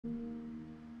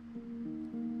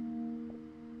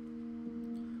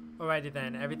Alrighty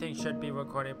then, everything should be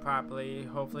recording properly.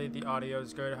 Hopefully the audio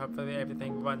is good. Hopefully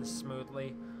everything runs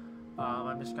smoothly.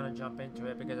 I'm just gonna jump into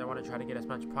it because I want to try to get as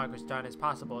much progress done as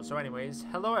possible. So anyways,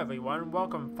 hello everyone.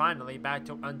 Welcome finally back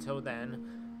to Until Then.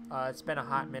 It's been a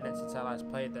hot minute since I last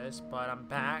played this, but I'm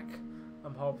back.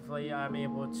 Hopefully I'm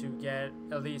able to get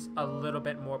at least a little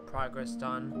bit more progress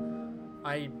done.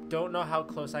 I don't know how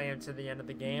close I am to the end of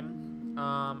the game.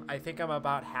 I think I'm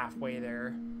about halfway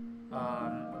there.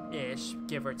 Ish,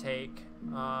 give or take.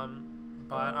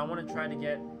 But I want to try to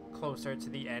get closer to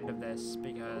the end of this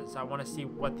because I want to see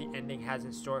what the ending has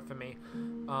in store for me.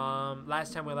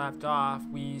 Last time we left off,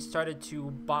 we started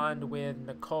to bond with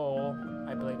Nicole.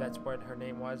 I believe that's what her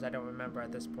name was. I don't remember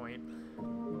at this point.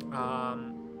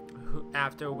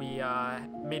 After we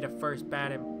made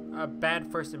a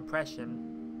bad first impression.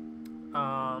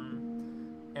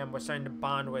 And we're starting to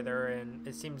bond with her, and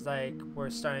it seems like we're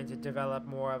starting to develop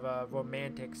more of a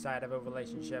romantic side of a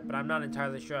relationship, but I'm not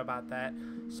entirely sure about that,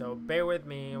 so bear with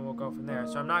me and we'll go from there.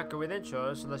 So I'm not good with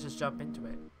intros, so let's just jump into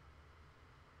it.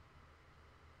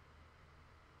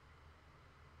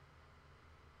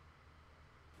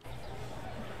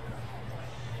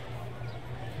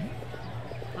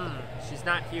 She's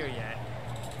not here yet.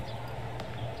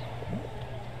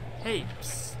 Hey,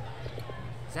 psst.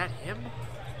 Is that him?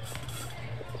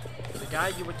 The guy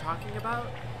you were talking about?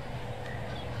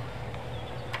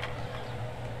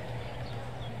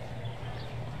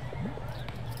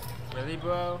 Really,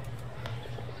 bro?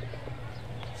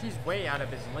 She's way out of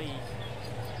his league.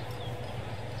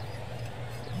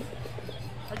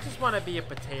 I just want to be a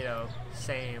potato.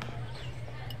 Same.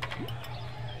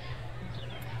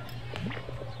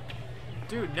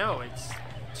 Dude, no, it's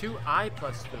 2i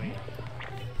plus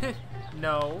 3.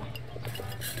 No.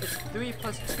 It's 3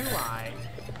 plus 2i.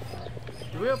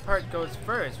 The real part goes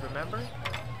first, remember?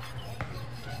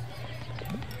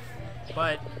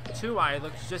 But 2i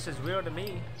looks just as real to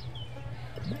me.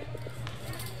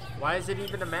 Why is it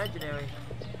even imaginary?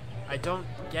 I don't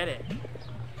get it.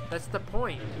 That's the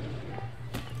point.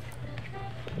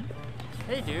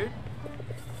 Hey, dude.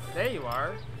 There you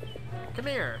are. Come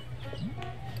here.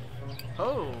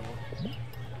 Oh.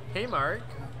 Hey, Mark.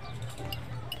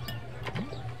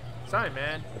 Sorry,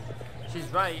 man. She's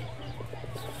right.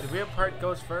 The real part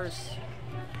goes first.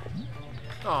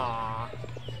 Aww.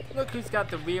 Look who's got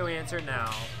the real answer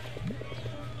now.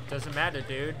 Doesn't matter,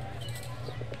 dude.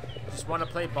 Just want to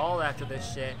play ball after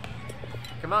this shit.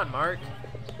 Come on, Mark.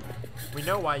 We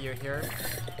know why you're here.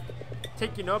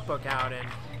 Take your notebook out and...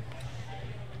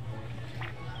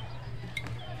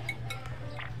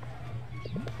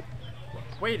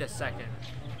 Wait a second.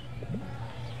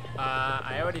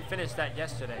 I already finished that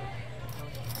yesterday.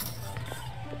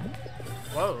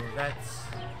 Whoa, that's...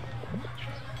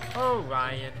 Oh,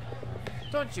 Ryan.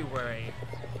 Don't you worry.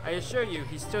 I assure you,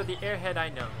 he's still the airhead I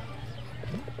know.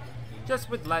 Just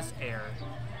with less air.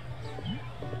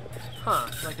 Huh,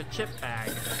 like a chip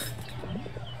bag.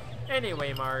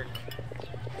 Anyway, Mark.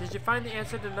 Did you find the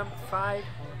answer to number 5?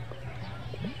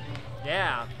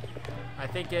 Yeah. I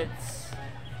think it's...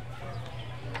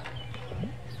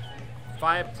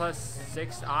 5 plus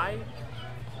 6i?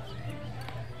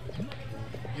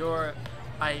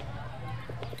 I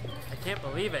can't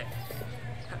believe it.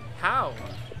 How?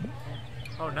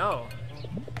 Oh no.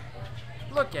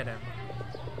 Look at him.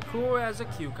 Cool as a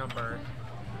cucumber.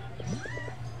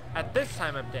 At this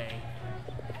time of day,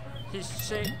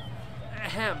 he's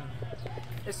Ahem.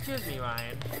 Excuse me,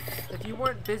 Ryan. If you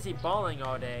weren't busy bawling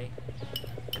all day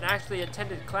and actually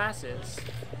attended classes,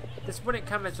 this wouldn't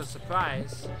come as a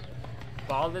surprise.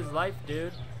 Ball is life,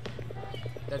 dude.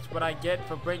 That's what I get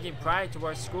for bringing pride to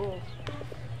our school.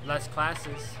 Less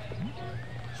classes.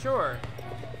 Sure.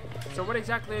 So what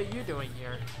exactly are you doing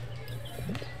here?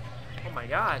 Oh my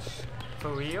gosh. For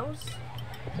reals?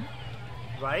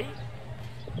 Right?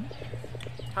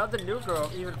 How'd the new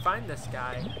girl even find this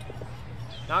guy?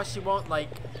 Now she won't, like,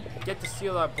 get to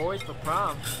steal our boys for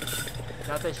prom.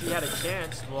 Not that she had a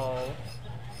chance, lol.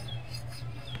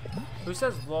 Who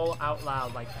says lol out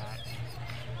loud like that?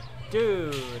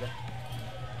 Dude.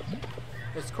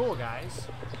 It's cool, guys.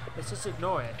 Let's just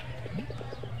ignore it.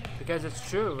 Because it's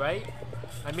true, right?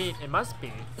 I mean, it must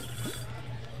be.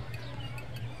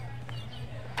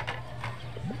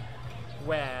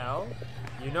 Well,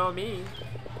 you know me.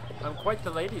 I'm quite the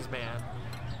ladies' man.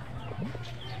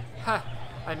 Ha!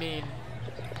 I mean,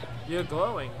 you're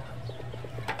glowing.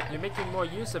 You're making more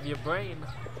use of your brain.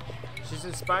 She's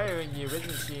inspiring you,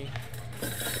 isn't she?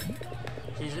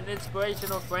 She's an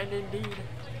inspirational friend indeed.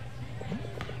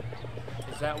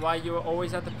 Is that why you were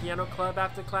always at the piano club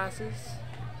after classes?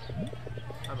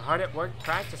 I'm hard at work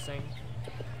practicing.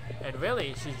 And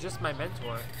really, she's just my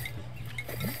mentor.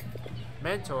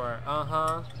 Mentor,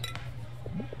 uh-huh.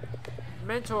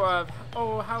 Mentor of,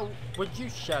 oh, how would you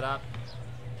shut up?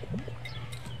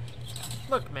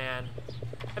 Look, man.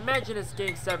 Imagine it's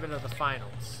Game 7 of the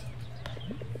finals.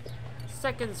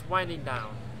 Seconds winding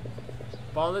down.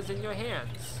 Ball is in your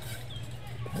hands.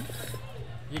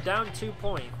 You're down 2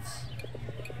 points.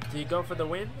 Do you go for the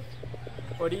win?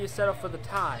 Or do you settle for the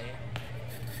tie?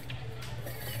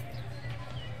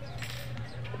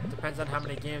 Depends on how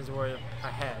many games we're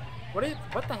ahead.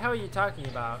 What the hell are you talking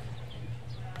about?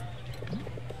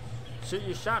 Shoot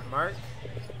your shot, Mark.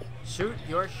 Shoot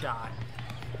your shot.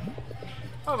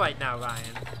 Alright now,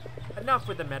 Ryan. Enough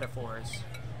with the metaphors.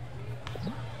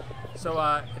 So,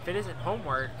 if it isn't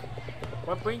homework,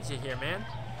 what brings you here, man?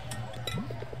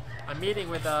 I'm meeting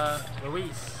with,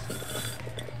 Luis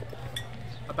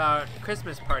about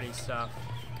Christmas party stuff.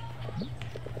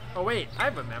 Oh wait, I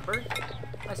remember.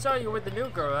 I saw you with the new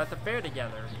girl at the fair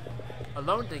together.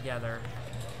 Alone together.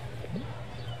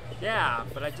 Yeah,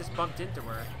 but I just bumped into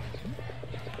her.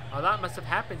 A lot must have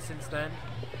happened since then.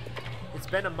 It's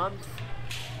been a month.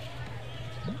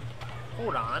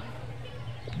 Hold on.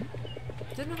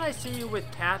 Didn't I see you with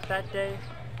Kat that day?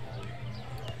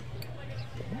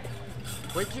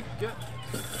 Where'd you go?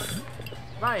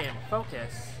 Ryan,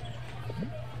 focus.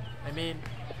 I mean,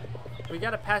 we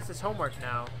gotta pass this homework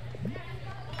now.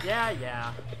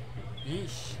 Yeah.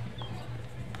 Yeesh.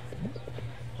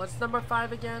 What's number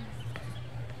 5 again?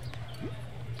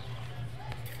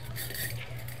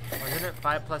 Wasn't it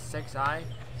 5 plus 6i?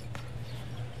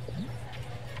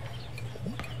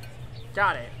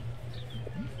 Got it.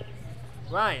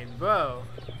 Ryan, bro.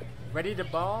 Ready to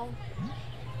ball?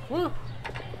 Woo!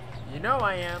 You know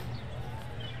I am.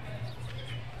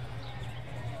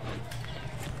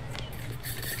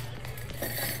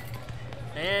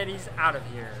 And he's out of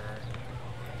here.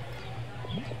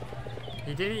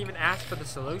 He didn't even ask for the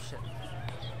solution.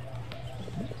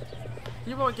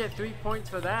 He won't get 3 points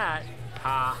for that.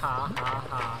 Ha ha ha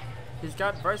ha. He's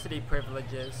got varsity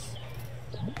privileges.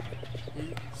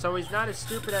 So he's not as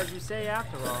stupid as you say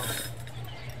after all.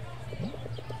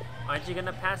 Aren't you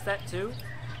gonna pass that too?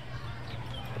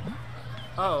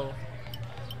 Oh.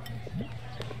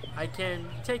 I can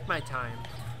take my time.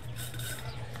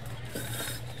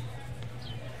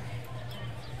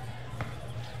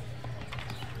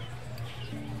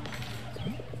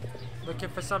 Looking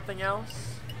for something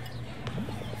else?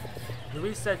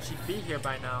 Louise said she'd be here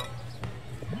by now.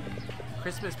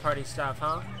 Christmas party stuff,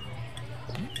 huh?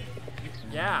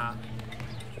 Yeah.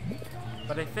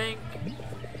 But I think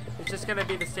it's just gonna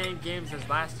be the same games as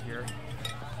last year.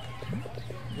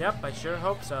 Yep, I sure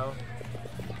hope so.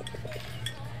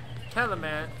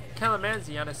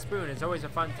 Calamansi on a spoon is always a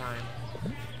fun time.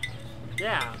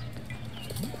 Yeah.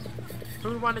 Who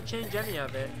would want to change any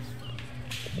of it?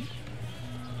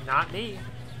 Not me.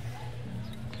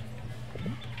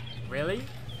 Really?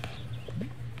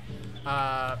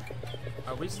 Are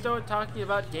we still talking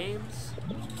about games?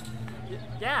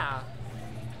 Yeah.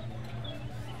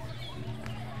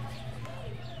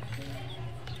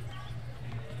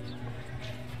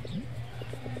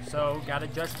 So, got a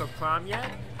dress for prom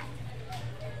yet?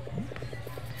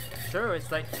 Sure,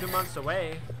 it's like 2 months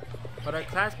away, but our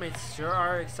classmates sure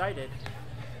are excited.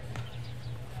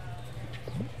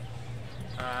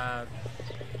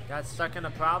 Got stuck in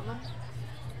a problem?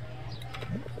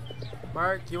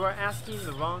 Mark, you are asking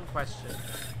the wrong question.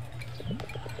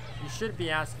 You should be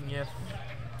asking if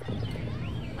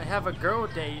I have a girl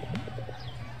date.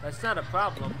 That's not a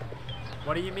problem.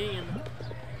 What do you mean?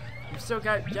 You still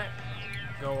got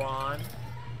Go on.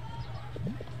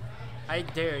 I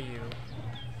dare you.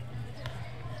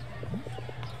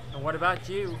 And what about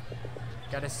you?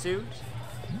 Got a suit?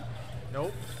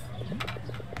 Nope.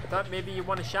 Thought maybe you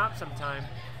want to shop sometime.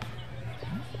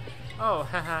 Oh,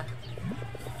 haha.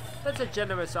 That's a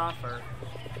generous offer.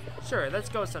 Sure, let's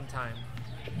go sometime.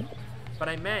 But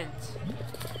I meant,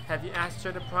 have you asked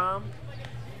her to prom?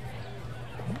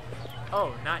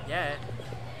 Oh, not yet.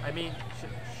 I mean,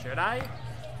 should I?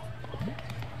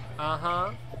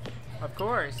 Uh-huh. Of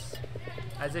course.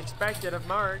 As expected of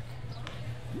Mark.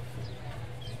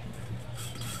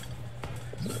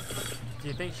 Do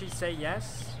you think she'd say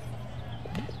yes?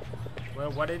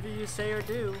 Well, whatever you say or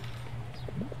do.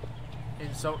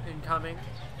 Insult incoming.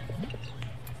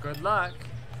 Good luck.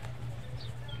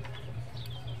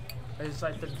 It's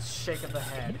like the shake of the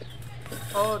head.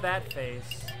 Oh, that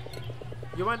face.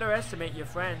 You underestimate your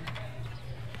friend.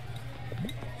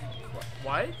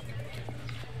 What?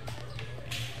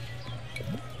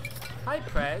 Hi,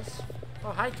 Prez.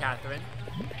 Oh, hi, Catherine.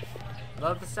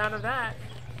 Love the sound of that.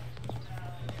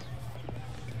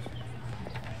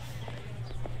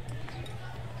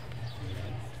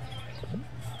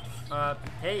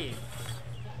 Hey.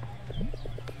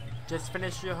 Just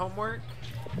finished your homework?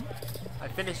 I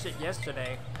finished it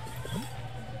yesterday.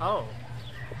 Oh.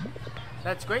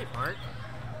 That's great, Mark.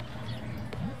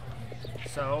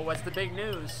 So, what's the big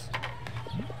news?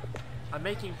 I'm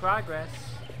making progress,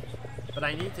 but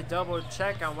I need to double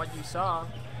check on what you saw.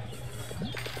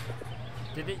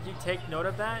 Didn't you take note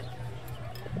of that?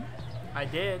 I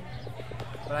did,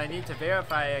 but I need to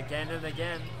verify again and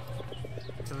again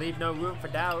to leave no room for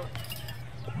doubt.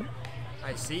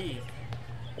 I see.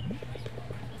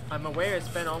 I'm aware it's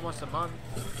been almost a month,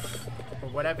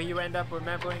 but whatever you end up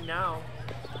remembering now,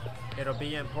 it'll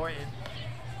be important.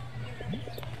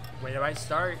 Where do I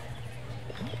start?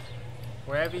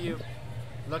 Wherever you...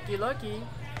 Looky, looky.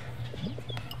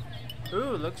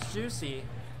 Ooh, looks juicy.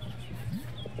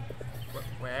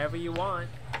 Wherever you want.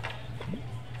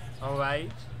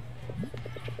 Alright.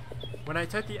 When I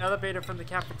took the elevator from the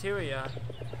cafeteria,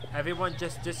 everyone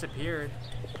just disappeared.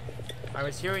 I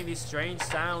was hearing these strange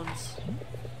sounds.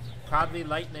 Probably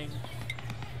lightning.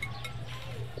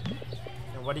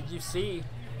 And what did you see?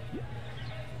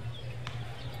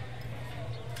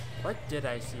 What did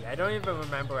I see? I don't even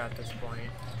remember at this point.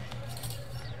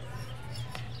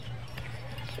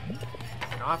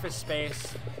 An office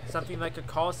space, something like a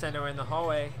call center in the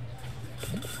hallway.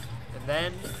 And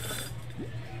then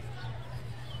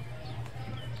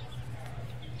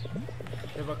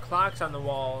there were clocks on the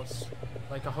walls,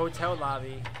 like a hotel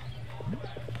lobby.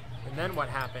 And then what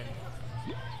happened?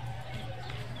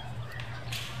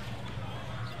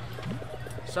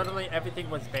 Suddenly everything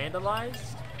was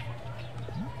vandalized?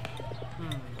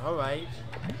 Alright.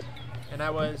 And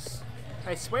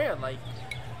I swear, like,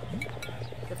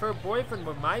 if her boyfriend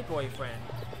were my boyfriend,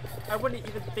 I wouldn't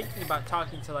even thinking about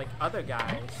talking to, like, other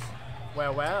guys.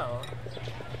 Well,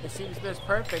 it seems this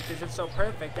perfect isn't so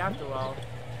perfect after all.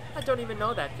 I don't even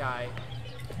know that guy.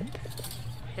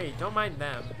 Hey, don't mind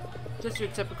them. Just your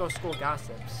typical school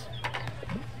gossips.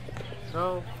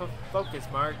 No, focus,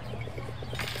 Mark.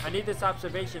 I need this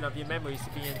observation of your memories to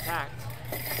be intact.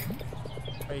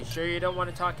 Are you sure you don't want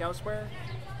to talk elsewhere?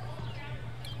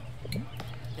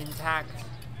 Intact.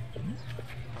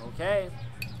 Okay.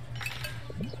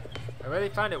 I really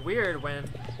found it weird when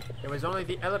it was only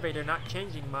the elevator not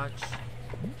changing much.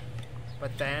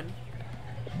 But then,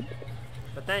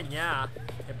 yeah,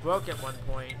 it broke at one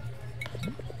point.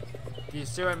 Do you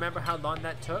still remember how long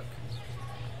that took?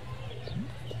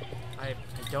 I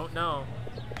don't know.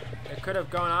 It could have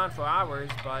gone on for hours,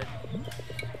 but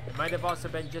it might have also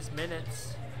been just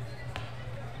minutes.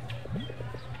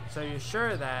 So you're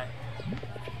sure that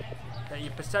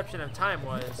your perception of time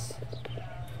was...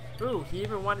 Ooh, he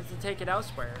even wanted to take it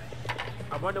elsewhere.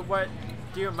 I wonder what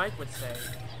dear Mike would say.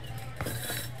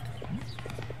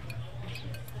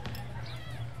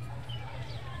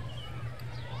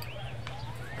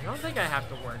 I don't think I have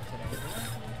to work today, do I?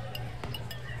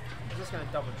 I'm just gonna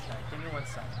double check. Give me 1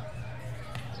 second.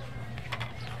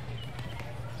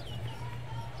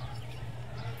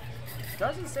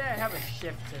 Doesn't say I have a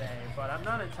shift today, but I'm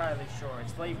not entirely sure.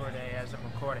 It's Labor Day as I'm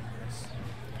recording this.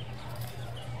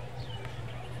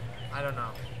 I don't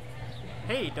know.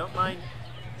 Hey, don't mind.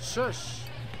 Shush.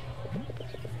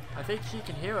 I think she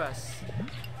can hear us.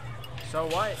 So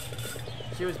what?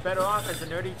 She was better off as a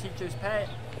nerdy teacher's pet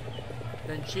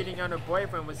than cheating on her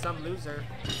boyfriend with some loser.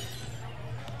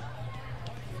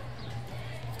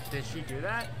 Did she do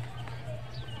that?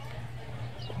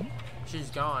 She's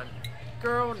gone.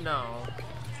 Girl, no.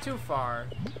 Too far.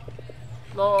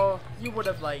 Lol, you would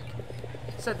have, like,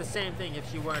 said the same thing if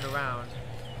she weren't around.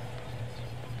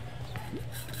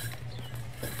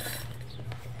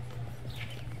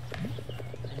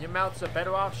 And your mouths are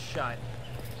better off shut.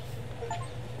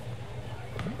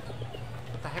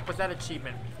 What the heck was that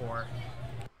achievement for?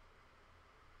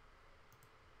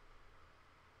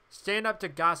 Stand up to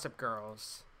Gossip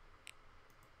Girls.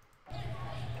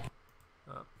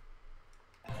 Oh.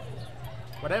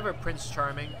 Whatever, Prince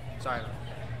Charming. Sorry.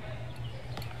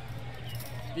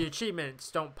 The achievements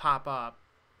don't pop up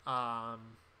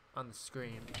on the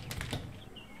screen.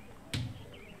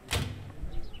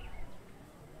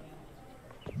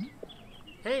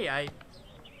 Hey,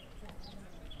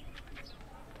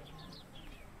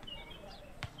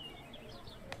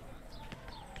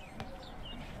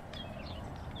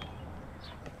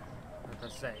 Like I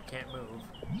say, can't move.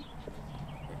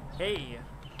 Hey,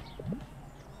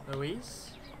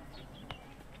 Luis?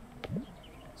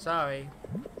 Sorry.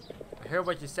 I heard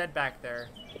what you said back there.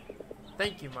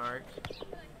 Thank you, Mark.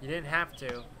 You didn't have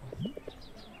to.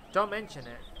 Don't mention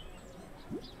it.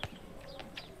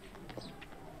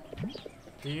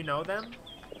 Do you know them?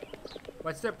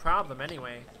 What's their problem,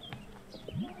 anyway?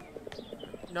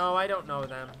 No, I don't know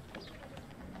them.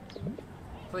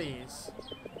 Please.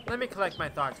 Let me collect my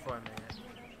thoughts for a minute.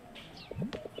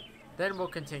 Then we'll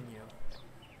continue.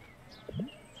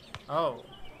 Oh.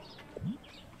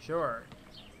 Sure.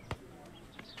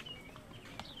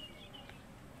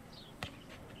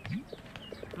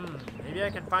 Maybe I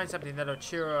can find something that'll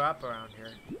cheer her up around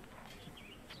here.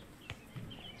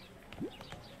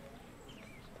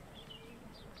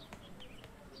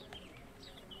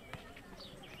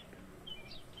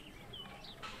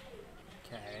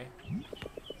 Okay.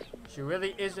 She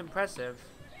really is impressive.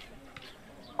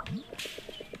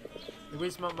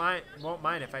 Louise won't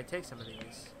mind if I take some of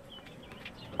these.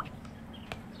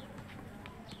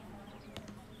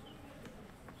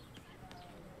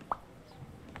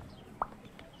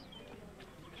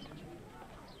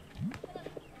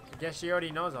 I guess she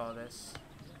already knows all this.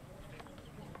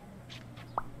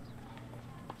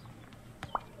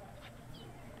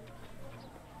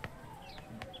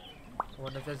 I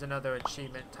wonder if there's another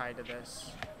achievement tied to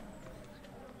this.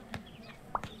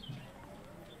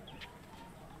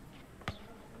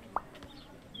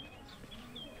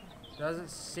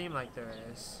 Doesn't seem like there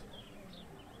is.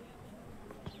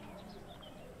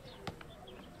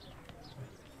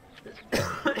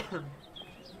 I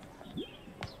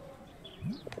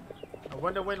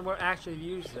wonder when we'll actually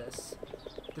use this.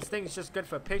 This thing's just good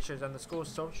for pictures on the school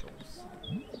socials.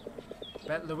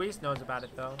 Bet Luis knows about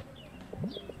it though.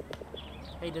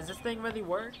 Hey, does this thing really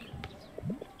work?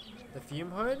 The fume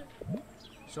hood?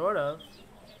 Sort of.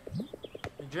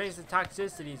 It drains the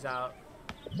toxicities out.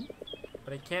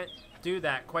 But it can't do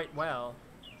that quite well.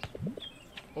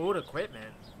 Old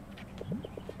equipment.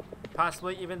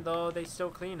 Possibly even though they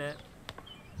still clean it.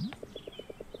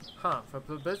 Huh, for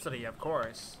publicity, of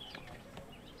course.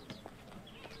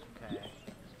 Okay.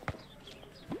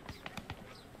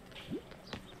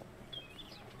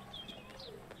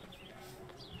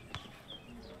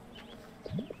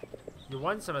 You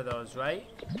won some of those, right?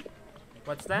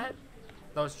 What's that?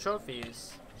 Those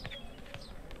trophies.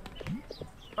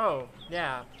 Oh,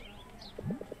 yeah.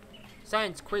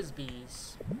 Science quiz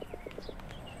bees.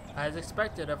 As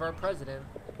expected of our president.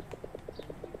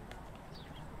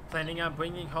 Planning on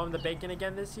bringing home the bacon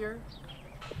again this year?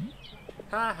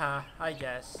 Haha, I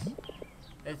guess.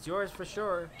 It's yours for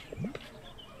sure.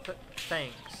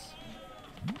 Thanks.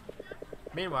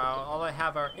 Meanwhile, all I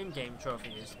have are in-game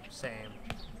trophies. Same.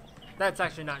 That's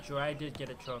actually not true. I did get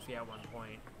a trophy at one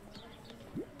point.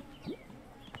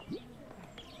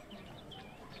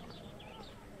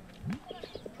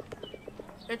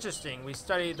 Interesting, we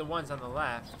studied the ones on the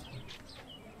left.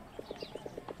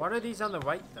 What are these on the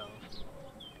right, though?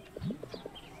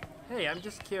 Hey, I'm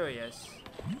just curious.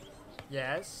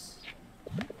 Yes?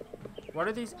 What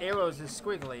are these arrows and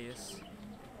squigglies?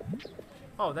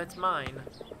 Oh, that's mine.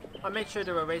 I'll make sure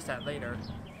to erase that later.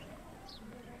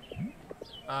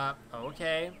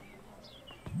 Okay.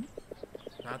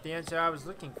 Not the answer I was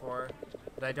looking for,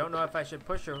 but I don't know if I should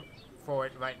push her for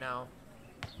it right now.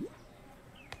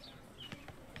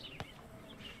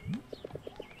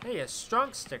 Hey, a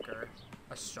strong sticker.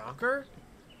 A stronger?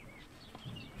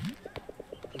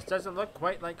 This doesn't look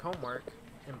quite like homework.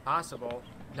 Impossible.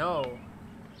 No.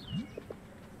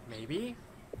 Maybe?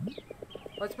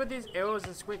 What's with these arrows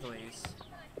and squigglies?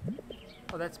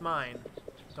 Oh, that's mine.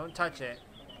 Don't touch it.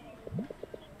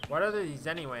 What are these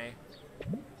anyway?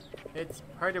 It's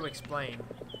hard to explain.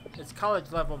 It's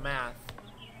college level math.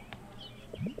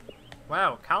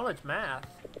 Wow, college math?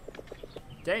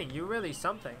 Dang, you really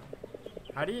something.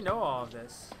 How do you know all of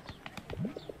this?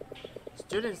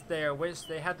 Students there wish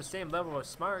they had the same level of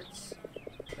smarts.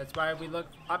 That's why we look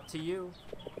up to you.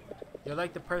 You're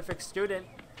like the perfect student.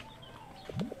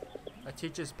 A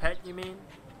teacher's pet, you mean?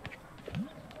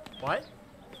 What?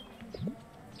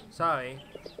 Sorry.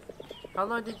 How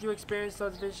long did you experience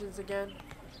those visions again?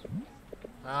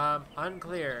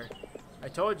 Unclear. I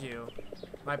told you.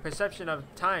 My perception of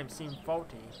time seemed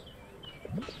faulty.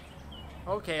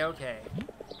 Okay.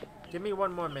 Give me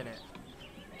one more minute.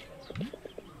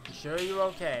 You sure you're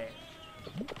okay?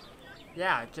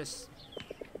 Yeah, just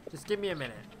give me a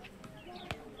minute.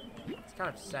 It's kind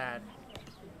of sad.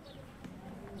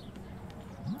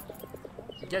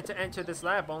 You get to enter this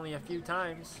lab only a few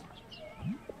times.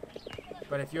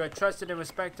 But if you're a trusted and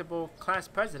respectable class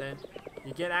president,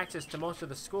 you get access to most of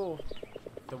the school.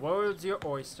 The world's your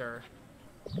oyster.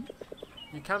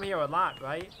 You come here a lot,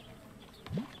 right?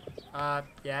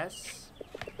 Yes.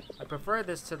 I prefer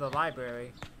this to the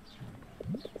library.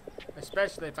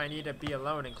 Especially if I need to be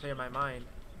alone and clear my mind.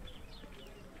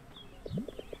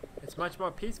 It's much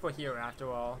more peaceful here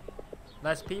after all.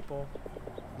 Less people.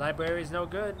 Library's no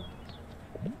good.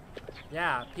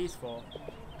 Yeah, peaceful.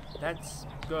 That's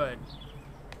good.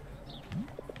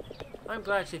 I'm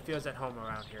glad she feels at home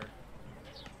around here.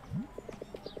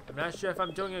 I'm not sure if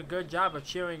I'm doing a good job of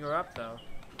cheering her up, though.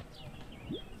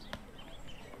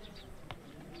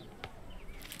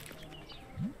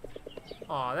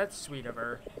 Aw, that's sweet of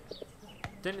her.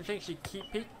 Didn't think she'd keep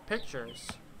pictures.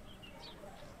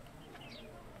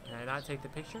 Can I not take the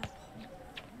picture?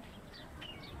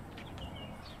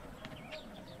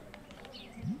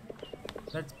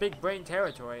 That's big brain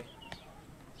territory.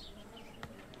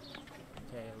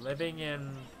 Okay, living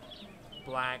in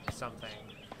black something.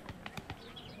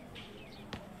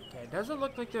 Okay, it doesn't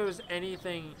look like there was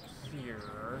anything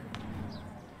here.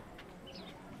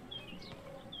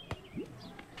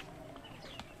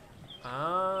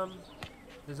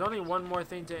 There's only one more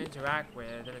thing to interact with,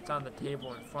 and it's on the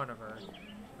table in front of her.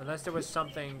 Unless there was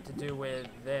something to do with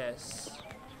this.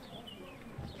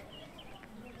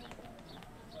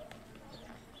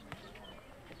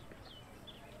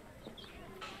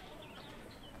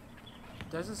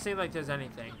 Doesn't seem like there's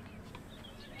anything.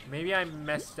 Maybe I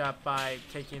messed up by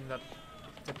taking the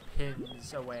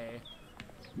pins away.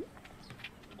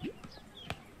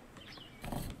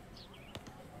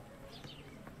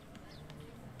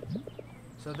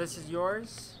 So this is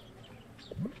yours?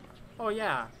 Oh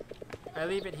yeah. I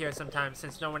leave it here sometimes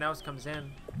since no one else comes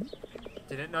in.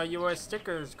 Didn't know you were a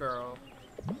stickers girl.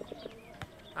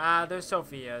 Ah, they're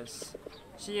Sophia's.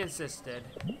 She insisted.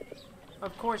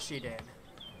 Of course she did.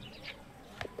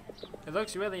 It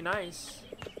looks really nice.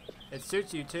 It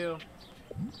suits you too.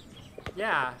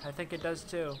 Yeah, I think it does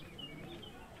too.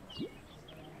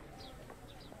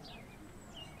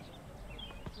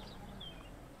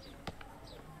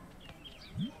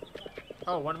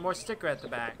 Oh, one more sticker at the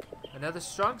back. Another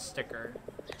strong sticker.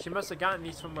 She must have gotten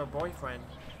these from her boyfriend.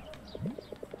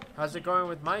 How's it going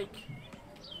with Mike?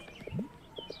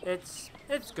 It's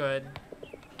good.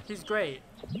 He's great.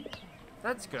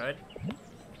 That's good.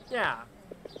 Yeah.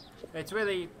 It's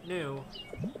really new.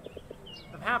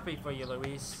 I'm happy for you,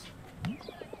 Luis.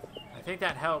 I think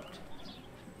that helped.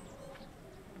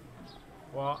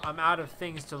 Well, I'm out of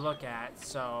things to look at,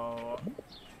 so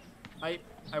I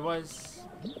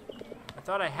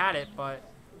thought I had it, but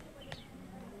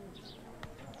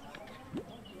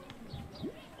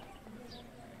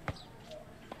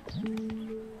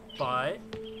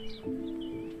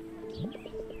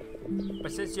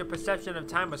since your perception of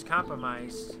time was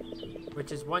compromised,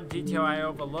 which is one detail I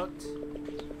overlooked,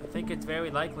 I think it's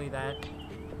very likely that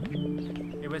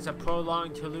it was a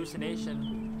prolonged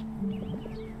hallucination.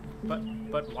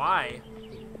 But why?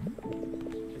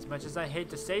 As much as I hate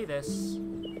to say this,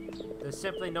 there's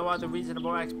simply no other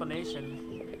reasonable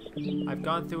explanation. I've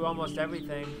gone through almost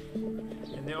everything,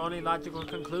 and the only logical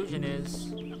conclusion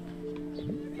is,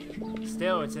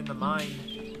 still, it's in the mind.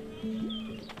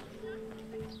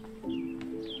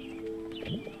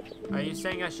 Are you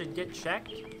saying I should get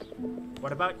checked?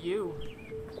 What about you?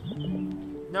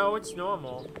 No, it's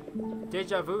normal.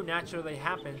 Deja vu naturally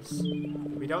happens.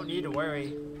 We don't need to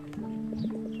worry.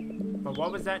 But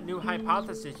what was that new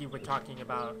hypothesis you were talking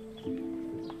about?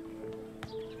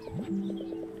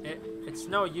 It's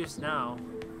no use now.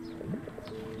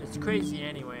 It's crazy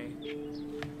anyway.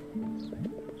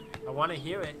 I want to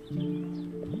hear it.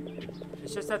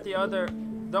 It's just that the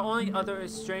only other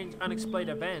strange unexplained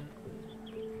event.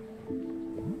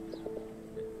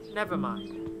 Never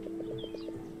mind.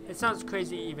 It sounds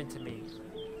crazy even to me.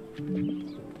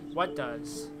 What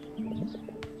does?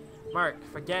 Mark,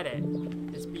 forget it.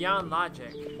 It's beyond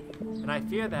logic. And I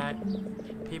fear that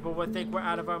people will think we're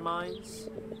out of our minds.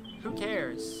 Who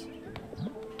cares?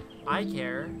 I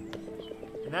care.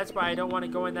 And that's why I don't want to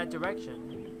go in that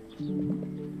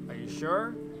direction. Are you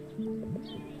sure?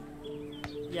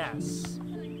 Yes.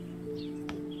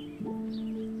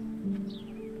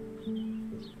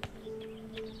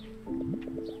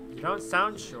 You don't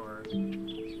sound sure.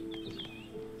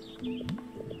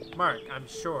 Mark, I'm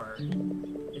sure.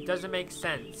 It doesn't make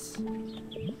sense.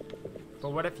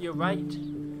 But what if you're right?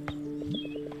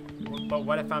 But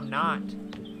what if I'm not?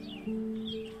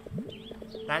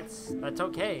 That's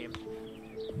okay.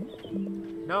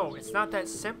 No, it's not that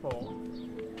simple.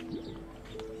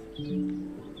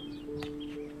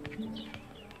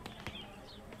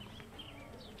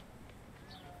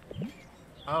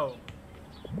 Oh.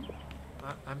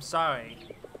 I'm sorry.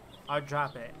 I'll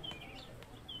drop it.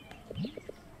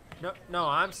 No,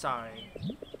 I'm sorry.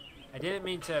 I didn't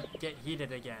mean to get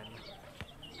heated again.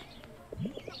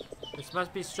 This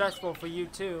must be stressful for you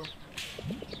too.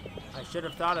 I should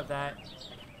have thought of that.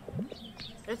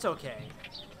 It's okay.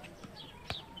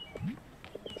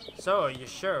 So, you're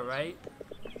sure, right?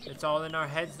 It's all in our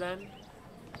heads then?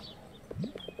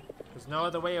 Because no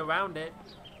other way around it.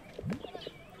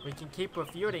 We can keep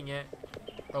refuting it,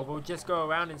 but we'll just go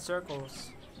around in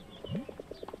circles.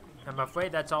 I'm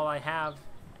afraid that's all I have.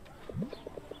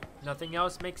 Nothing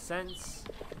else makes sense.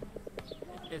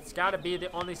 It's gotta be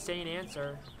the only sane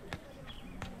answer.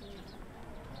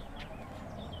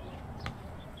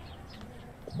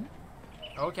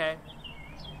 Okay.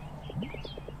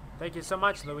 Thank you so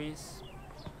much, Louise.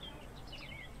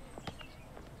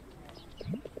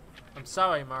 I'm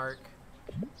sorry, Mark.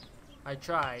 I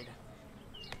tried.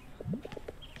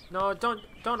 No, don't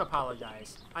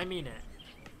apologize. I mean it.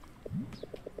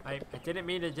 I didn't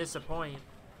mean to disappoint.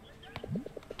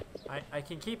 I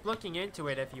can keep looking into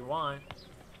it if you want.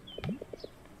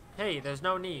 Hey, there's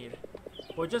no need.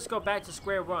 We'll just go back to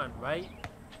square one, right?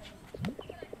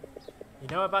 You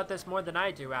know about this more than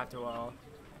I do, after all.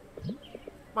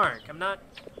 Mark,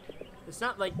 it's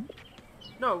not like...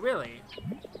 No, really.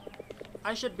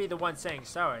 I should be the one saying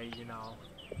sorry, you know.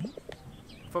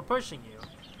 For pushing you.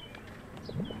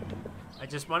 I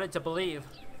just wanted to believe.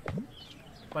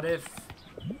 But if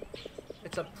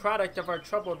it's a product of our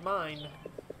troubled mind,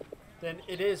 then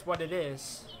it is what it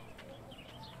is.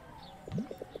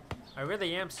 I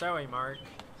really am sorry, Mark.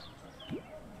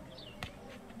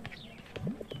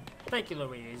 Thank you,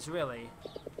 Louise, really,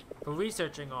 for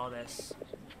researching all this,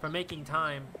 for making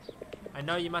time. I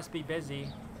know you must be busy.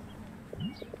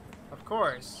 Of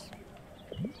course.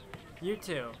 You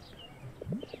too.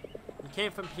 You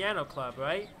came from piano club,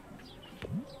 right?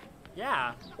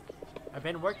 Yeah. I've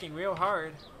been working real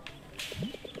hard.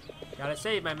 Gotta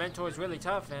say, my mentor is really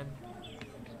tough and...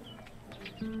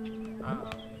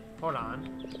 hold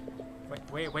on.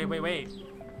 Wait.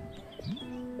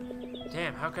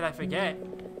 Damn, how could I forget?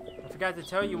 I forgot to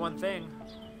tell you one thing.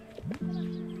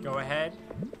 Go ahead.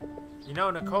 You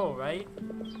know Nicole, right?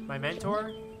 My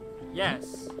mentor?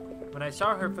 Yes. When I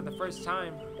saw her for the first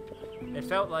time, it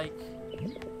felt like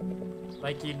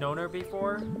you'd known her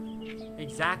before?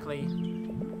 Exactly.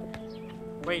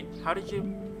 Wait, how did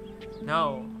you...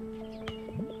 No.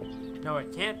 No,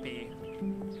 it can't be.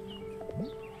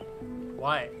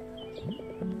 What?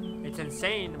 It's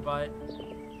insane, but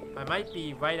I might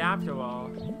be right after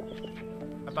all.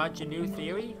 About your new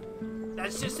theory?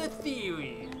 That's just a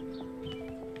theory.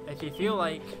 If you feel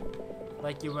like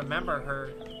you remember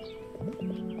her,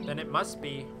 then it must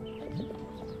be.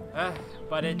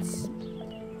 But it's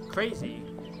crazy.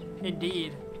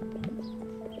 Indeed.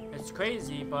 It's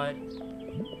crazy, but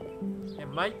it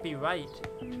might be right.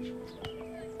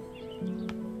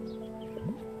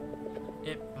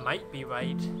 It might be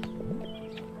right.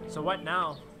 So what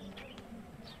now?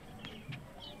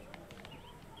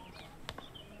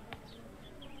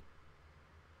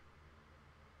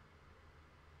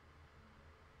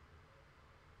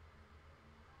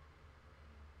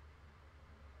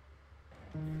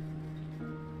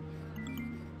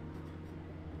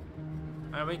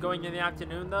 Are we going in the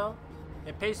afternoon, though?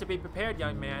 It pays to be prepared,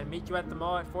 young man. Meet you at the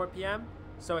mall at 4 p.m.,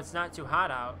 so it's not too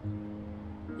hot out.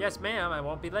 Yes, ma'am. I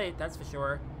won't be late, that's for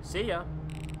sure. See ya.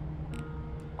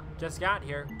 Just got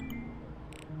here.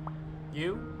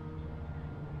 You?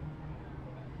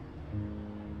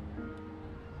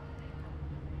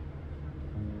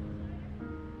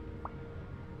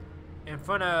 In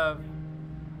front of...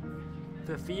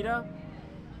 Thefita?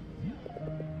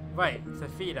 Right,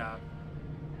 Thefita.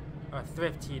 Or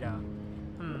Thriftita.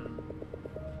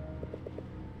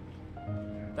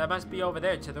 That must be over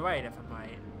there to the right, if I'm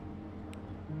right.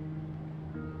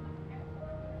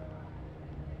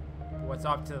 What's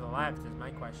off to the left is my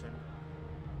question.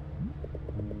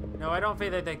 No, I don't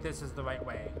really think this is the right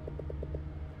way.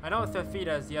 I know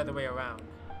Thefita is the other way around.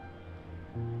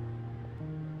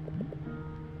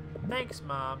 Thanks,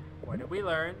 Mom. What did we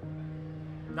learn?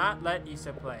 Not let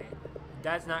Issa play.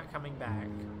 Dad's not coming back.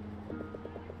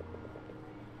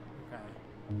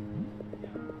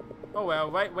 Oh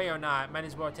well, right way or not, might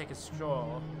as well take a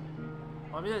stroll.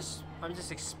 I'm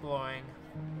just exploring.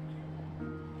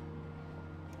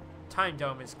 Time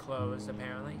Dome is closed,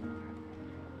 apparently.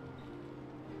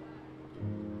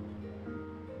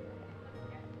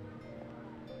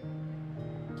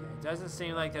 Okay, it doesn't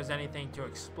seem like there's anything to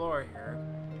explore here.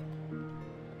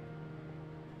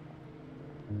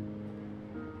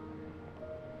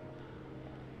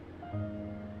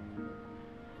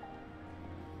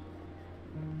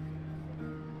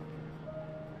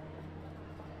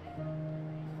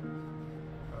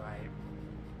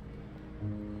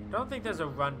 I don't think there's a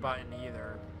run button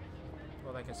either.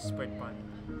 Or like a sprint button.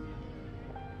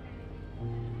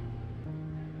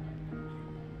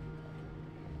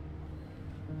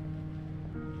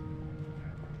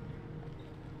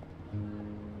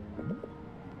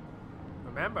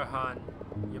 Remember, hon,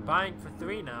 You're buying for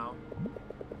 3 now.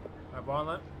 I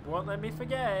won't let me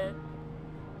forget.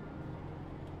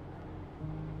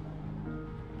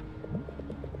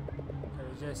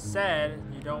 You just said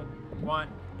you don't want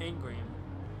Ingram.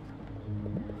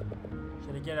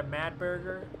 Should I get a Mad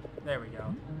Burger? There we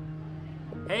go.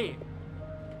 Hey!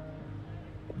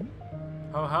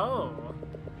 Ho ho!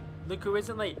 Look who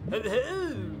isn't late. Ho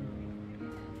ho!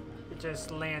 It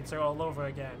just lands her all over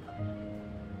again.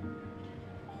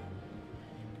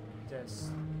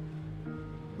 Just...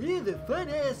 We're the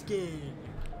fun-ass gang!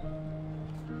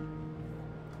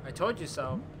 I told you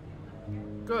so.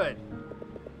 Good.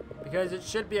 Because it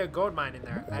should be a gold mine in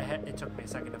there. It took me a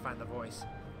second to find the voice.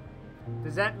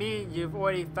 Does that mean you've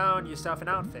already found yourself an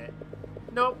outfit?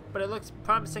 Nope, but it looks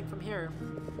promising from here.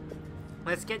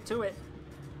 Let's get to it.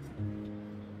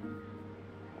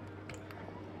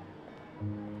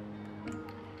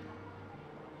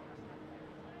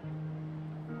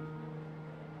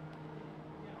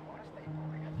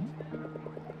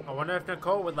 I wonder if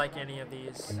Nicole would like any of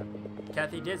these.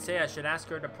 Kathy did say I should ask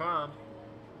her to prom.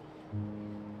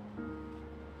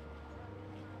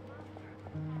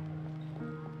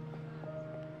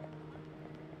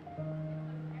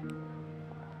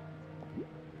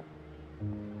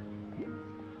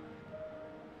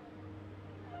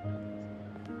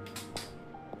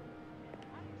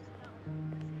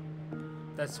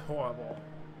 That's horrible.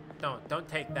 Don't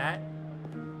take that.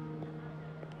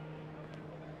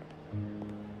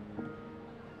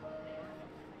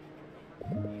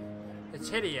 It's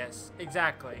hideous.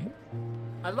 Exactly.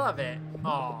 I love it.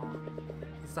 Aw.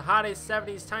 It's the hottest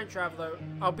 70s time traveler.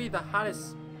 I'll be the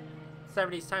hottest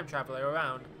 70s time traveler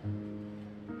around.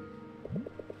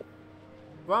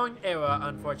 Wrong era,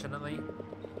 unfortunately.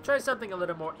 Try something a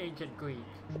little more ancient Greek.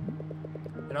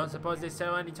 I don't suppose they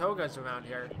sell any togas around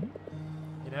here.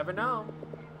 You never know.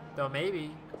 Though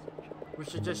maybe. We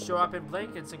should just show up in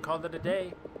blankets and call it a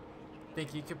day.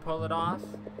 Think you could pull it off?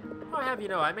 I'll have you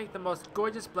know, I make the most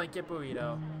gorgeous blanket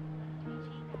burrito.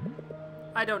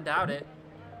 I don't doubt it.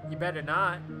 You better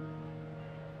not.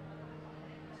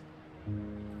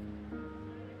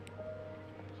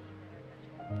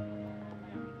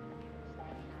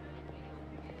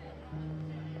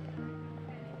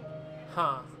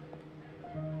 Huh.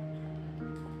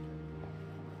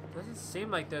 Doesn't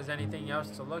seem like there's anything else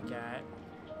to look at.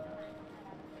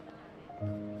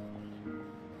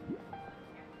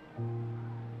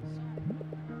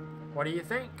 What do you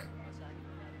think?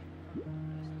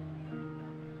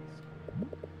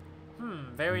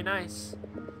 Very nice.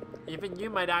 Even you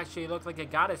might actually look like a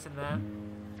goddess in that.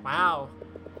 Wow.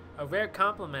 A rare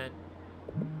compliment.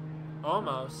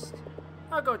 Almost.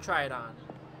 I'll go try it on.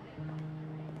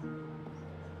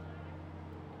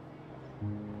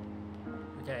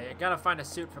 Okay, I gotta find a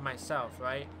suit for myself,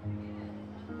 right?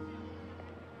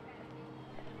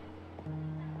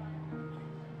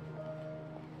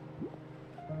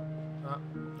 Oh,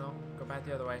 no. Go back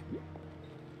the other way.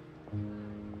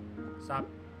 Stop.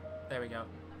 There we go.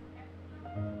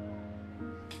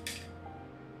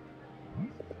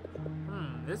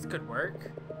 This could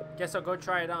work. Guess I'll go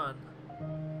try it on.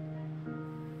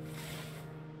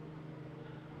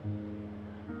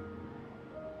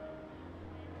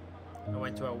 I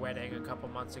went to a wedding a couple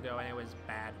months ago and it was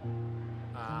bad.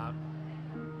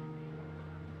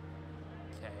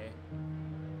 Okay.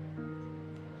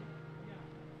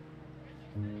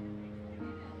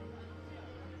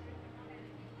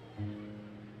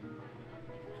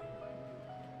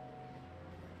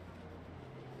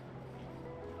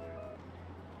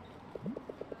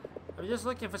 I'm just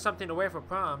looking for something to wear for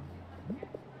prom.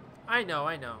 I know.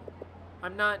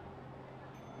 I'm not...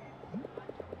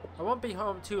 I won't be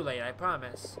home too late, I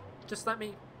promise. Just let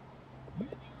me...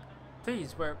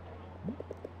 Please, we're...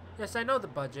 Yes, I know the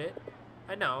budget.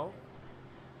 I know.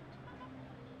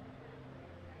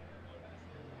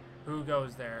 Who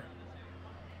goes there?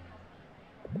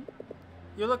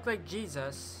 You look like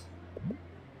Jesus.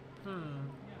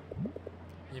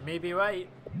 You may be right.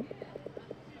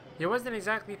 He wasn't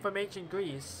exactly from ancient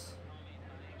Greece.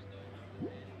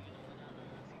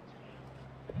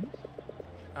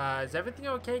 Is everything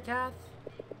okay, Kath?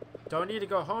 Don't need to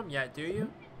go home yet, do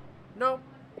you? Nope.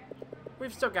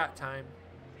 We've still got time.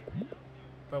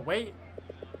 But wait.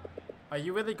 Are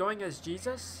you really going as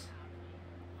Jesus?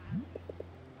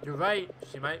 You're right.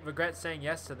 She might regret saying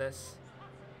yes to this.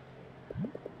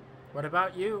 What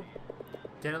about you?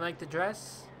 Didn't like the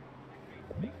dress?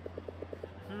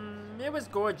 It was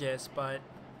gorgeous, but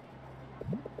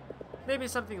maybe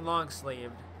something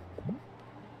long-sleeved.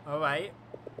 Alright.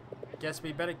 Guess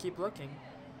we better keep looking.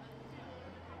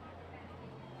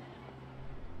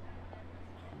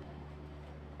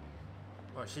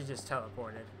 Oh, she just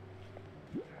teleported.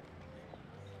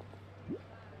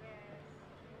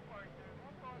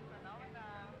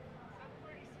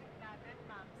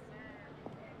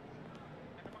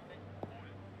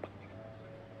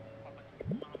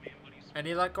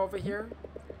 Any luck over here?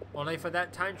 Only for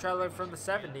that time traveler from the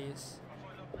 70s.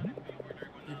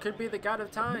 You could be the god of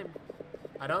time.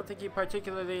 I don't think you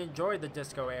particularly enjoyed the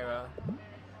disco era.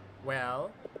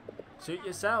 Well, suit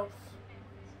yourself.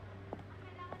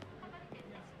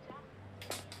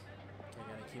 Okay,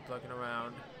 gotta keep looking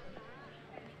around.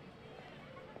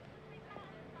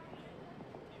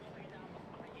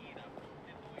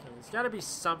 Okay, there's gotta be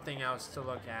something else to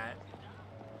look at.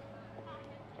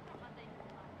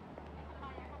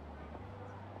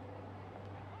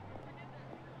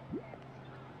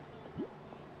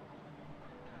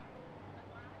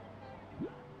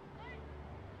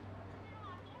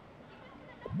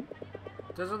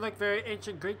 Doesn't look very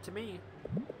ancient Greek to me.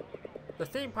 The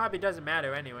theme probably doesn't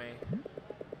matter anyway.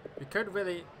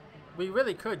 We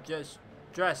really could just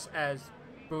dress as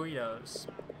burritos.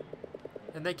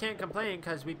 And they can't complain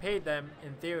because we paid them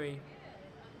in theory.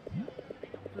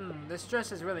 This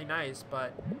dress is really nice,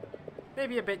 but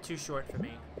maybe a bit too short for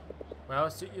me.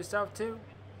 Well, suit yourself too.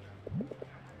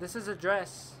 This is a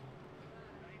dress.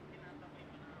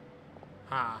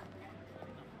 Ha.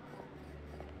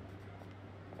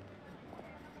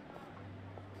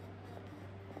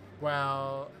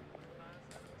 Well,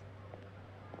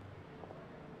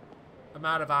 I'm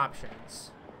out of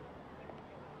options.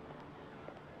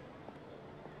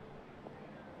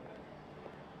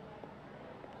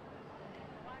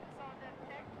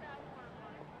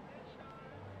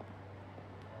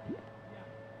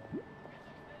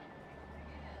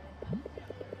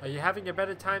 Are you having a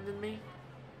better time than me?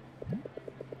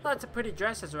 Lots of pretty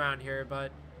dresses around here,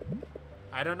 but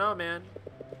I don't know, man.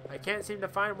 I can't seem to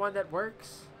find one that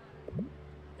works.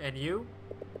 And you?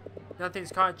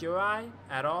 Nothing's caught your eye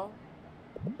at all?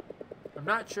 I'm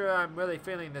not sure I'm really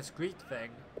feeling this Greek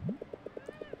thing.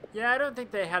 Yeah, I don't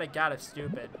think they had a god of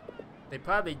stupid. They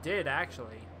probably did,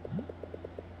 actually.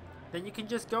 Then you can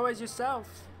just go as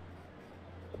yourself.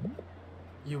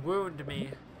 You wound me.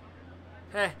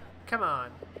 Hey, come on.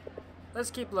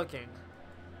 Let's keep looking.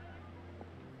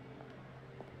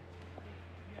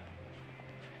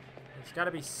 There's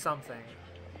gotta be something.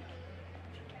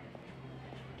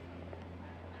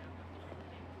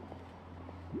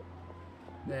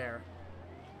 There.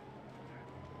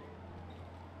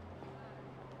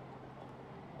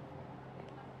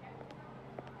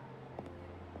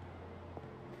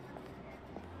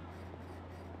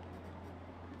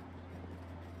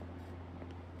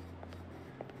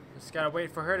 Just gotta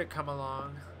wait for her to come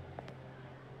along.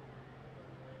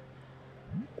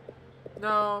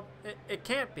 No, it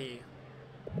can't be.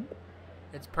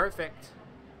 It's perfect.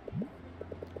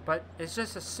 But it's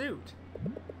just a suit.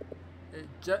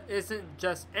 It isn't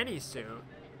just any suit.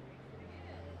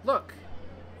 Look.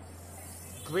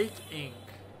 Greek ink.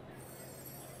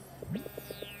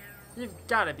 You've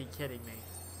gotta be kidding me.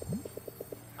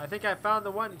 I think I found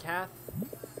the one, Kath.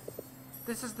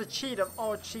 This is the cheat of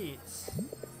all cheats.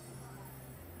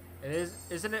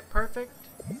 Isn't it perfect?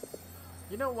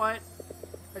 You know what?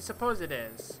 I suppose it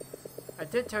is. I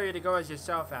did tell you to go as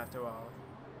yourself after all.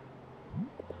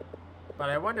 But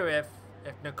I wonder if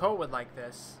Nicole would like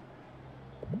this.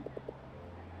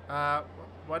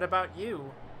 What about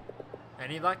you?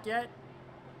 Any luck yet?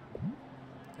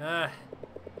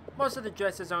 Most of the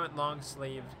dresses aren't long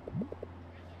sleeved.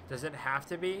 Does it have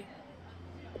to be?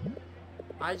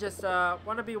 I just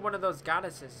want to be one of those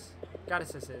goddesses.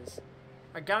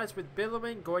 A goddess with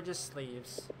billowing, gorgeous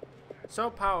sleeves. So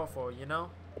powerful, you know?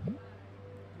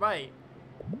 Right.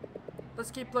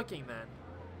 Let's keep looking then.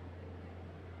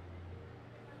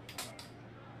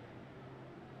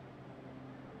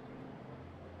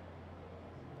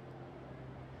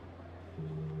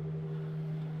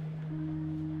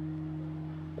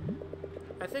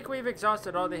 I think we've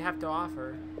exhausted all they have to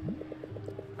offer.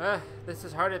 This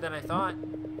is harder than I thought.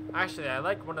 Actually, I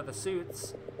like one of the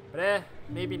suits. But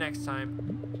maybe next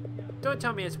time. Don't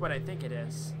tell me it's what I think it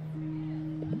is.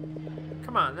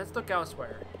 Come on, let's look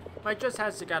elsewhere. My dress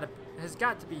has got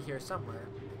to be here somewhere.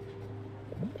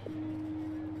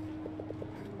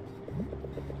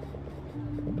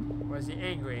 Or is he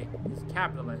angry? He's a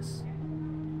capitalist.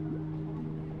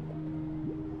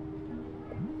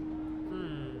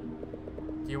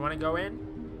 Do you want to go in?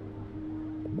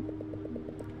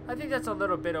 I think that's a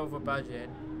little bit over budget.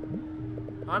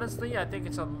 Honestly, I think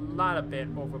it's a lot a bit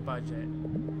over budget.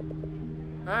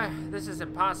 This is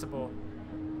impossible.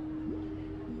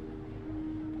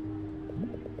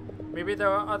 Maybe there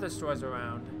are other stores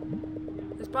around.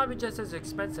 It's probably just as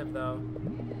expensive though.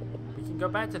 We can go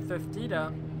back to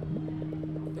Thriftita.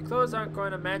 The clothes aren't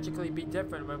going to magically be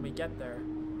different when we get there.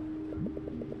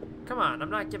 Come on,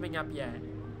 I'm not giving up yet.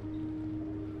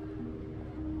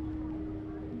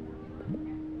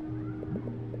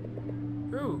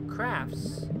 Ooh,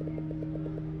 crafts.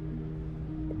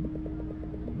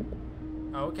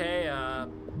 Okay,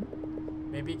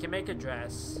 maybe you can make a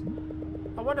dress.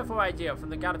 A wonderful idea from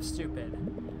the god of stupid.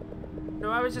 No,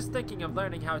 I was just thinking of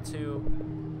learning how to,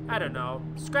 I don't know,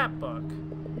 scrapbook.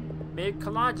 Make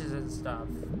collages and stuff.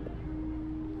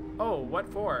 Oh, what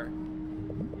for?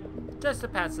 Just to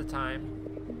pass the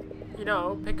time. You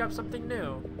know, pick up something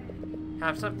new.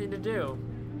 Have something to do.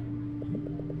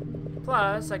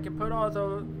 Plus, I can put all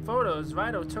the photos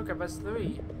Rhino took of us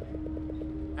three.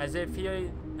 As if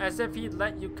he'd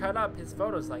let you cut up his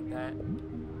photos like that.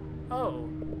 Oh,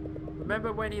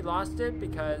 remember when he lost it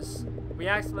because we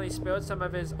accidentally spilled some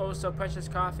of his oh so precious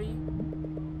coffee?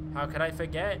 How could I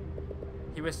forget?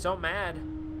 He was so mad.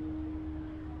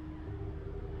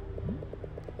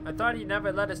 I thought he'd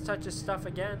never let us touch his stuff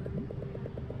again.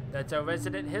 That's a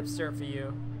resident hipster for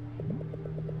you.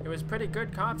 It was pretty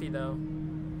good coffee though.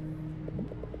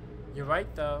 You're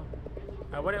right though.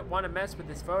 I wouldn't want to mess with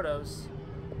his photos.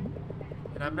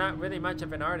 And I'm not really much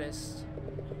of an artist.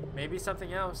 Maybe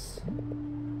something else.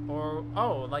 Or,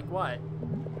 oh, like what?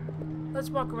 Let's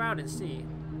walk around and see.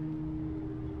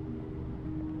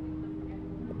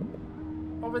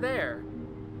 Over there.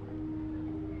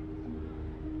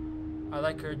 I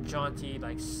like her jaunty,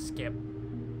 like, skip.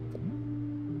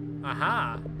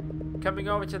 Aha! Coming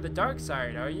over to the dark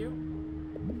side, are you?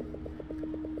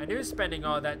 I knew spending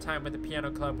all that time with the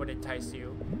piano club would entice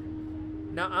you.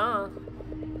 Nuh-uh.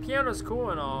 Piano's cool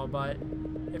and all, but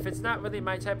if it's not really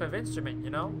my type of instrument, you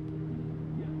know?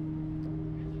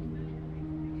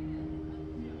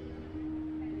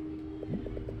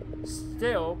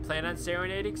 Still, plan on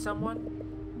serenading someone?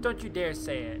 Don't you dare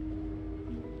say it.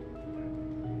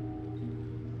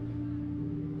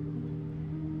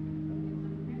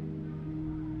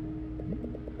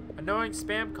 Annoying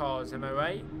spam calls, am I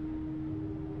right?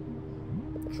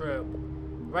 True.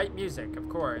 Right music, of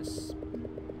course.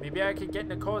 Maybe I could get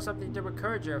Nicole something to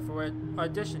encourage her for an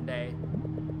audition day.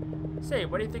 Say,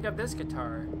 what do you think of this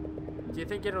guitar? Do you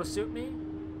think it'll suit me?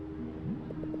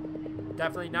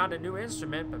 Definitely not a new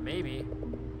instrument, but maybe.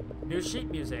 New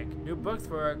sheet music, new books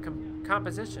for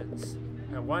compositions.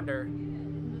 I wonder.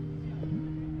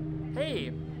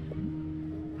 Hey!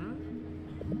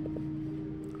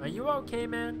 Are you okay,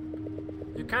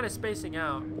 man? You're kind of spacing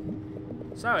out.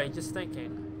 Sorry, just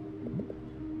thinking.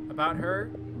 About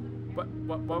her?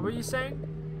 What were you saying?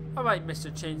 Alright,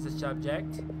 Mr. Change the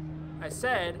Subject. I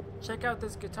said, check out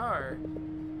this guitar.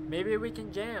 Maybe we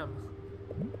can jam.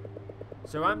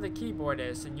 So I'm the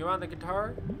keyboardist and you're on the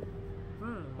guitar?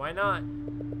 Why not?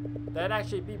 That'd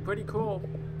actually be pretty cool.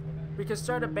 We could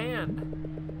start a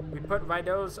band. We put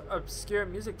Rido's obscure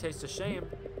music taste to shame.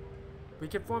 We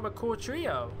could form a cool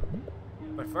trio.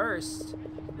 But first,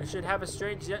 we should have a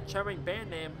strange yet charming band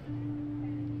name.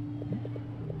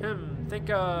 Think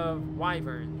of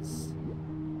wyverns.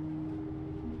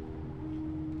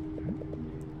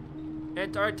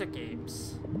 Antarctic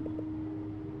apes.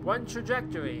 One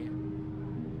trajectory.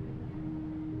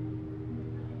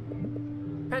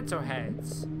 Pencil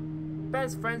heads.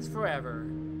 Best friends forever.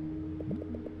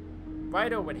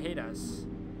 Rido would hate us.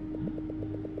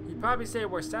 He'd probably say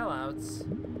we're sellouts.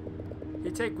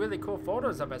 He'd take really cool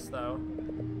photos of us though.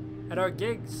 At our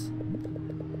gigs.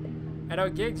 At our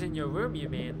gigs in your room, you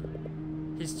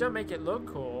mean? He'd still make it look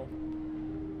cool.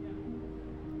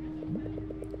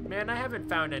 Man, I haven't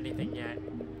found anything yet.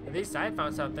 At least I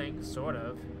found something, sort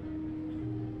of.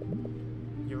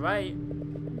 You're right.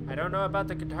 I don't know about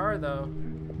the guitar though.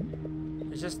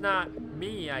 It's just not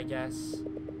me, I guess.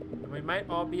 And we might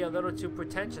all be a little too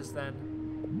pretentious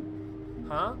then.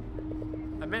 Huh?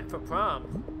 I meant for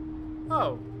prom.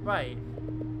 Oh, right.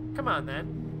 Come on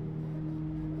then.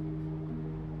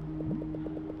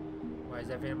 Why is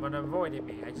everyone avoiding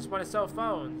me? I just want to sell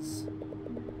phones.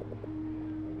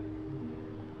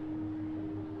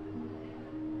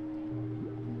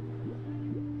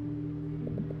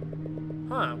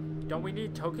 Huh, don't we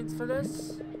need tokens for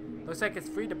this? Looks like it's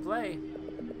free to play.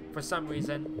 For some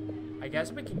reason. I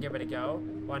guess we can give it a go,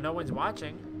 while no one's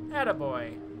watching.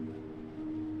 Attaboy!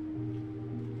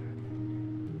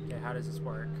 Okay, how does this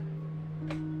work?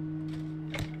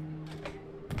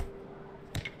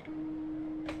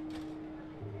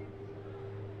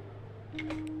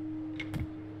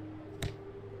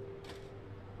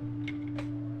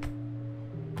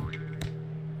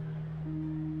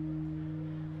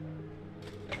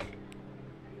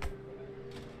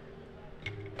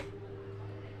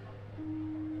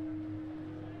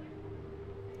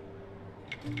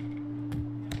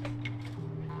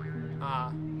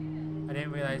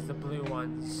 recognize the blue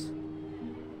ones.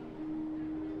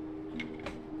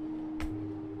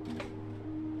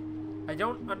 I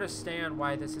don't understand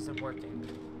why this isn't working.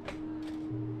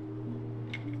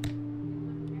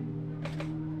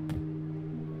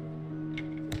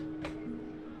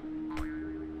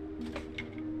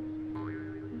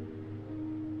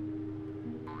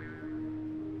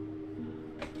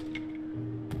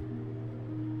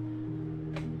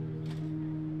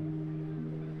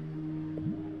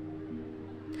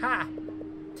 Ha!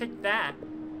 Take that!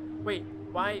 Wait,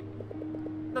 why?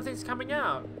 Nothing's coming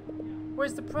out.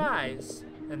 Where's the prize?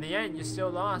 In the end, you still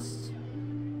lost.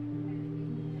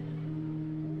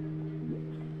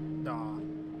 Aw.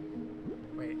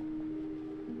 Wait.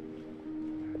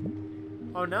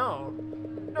 Oh no.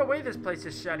 No way this place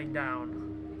is shutting down.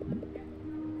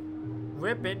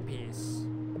 Rip in peace.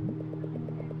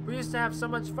 We used to have so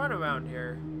much fun around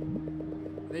here.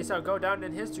 At least I'll go down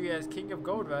in history as King of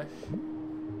Gold Rush.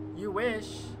 You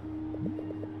wish.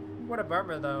 What a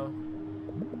bummer though.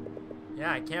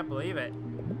 Yeah, I can't believe it.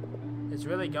 It's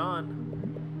really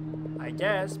gone. I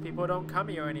guess people don't come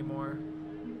here anymore.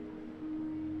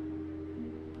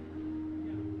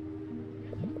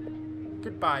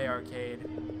 Goodbye, arcade.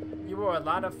 You were a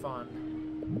lot of fun.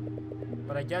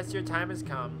 But I guess your time has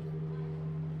come.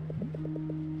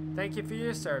 Thank you for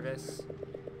your service.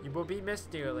 You will be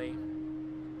missed dearly.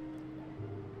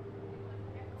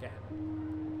 Okay.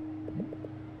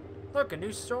 Look, a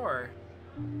new store.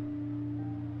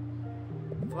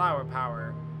 Flower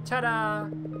power. Ta-da!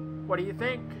 What do you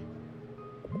think?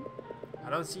 I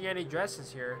don't see any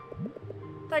dresses here.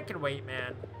 That can wait,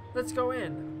 man. Let's go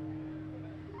in.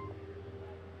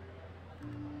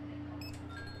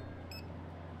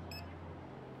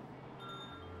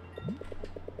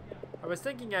 I was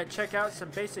thinking I'd check out some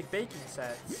basic baking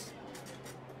sets.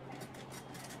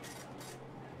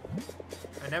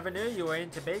 I never knew you were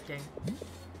into baking.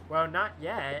 Well, not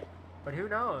yet, but who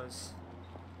knows?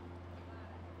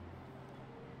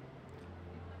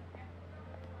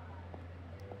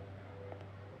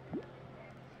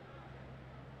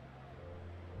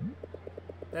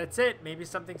 That's it. Maybe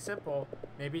something simple.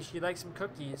 Maybe she'd like some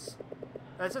cookies.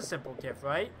 That's a simple gift,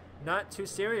 right? Not too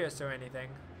serious or anything.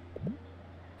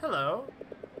 Hello.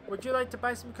 Would you like to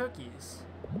buy some cookies?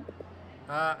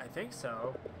 I think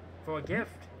so. For a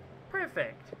gift.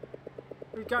 Perfect.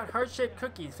 We've got heart-shaped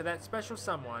cookies for that special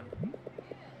someone.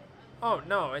 Oh,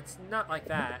 no, it's not like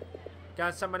that.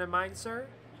 Got someone in mind, sir?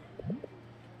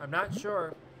 I'm not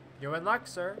sure. You're in luck,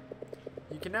 sir.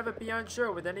 You can never be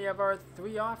unsure with any of our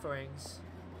 3 offerings.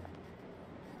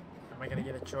 Am I gonna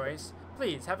get a choice?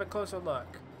 Please, have a closer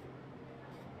look.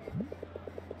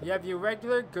 You have your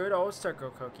regular good old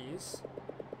circle cookies.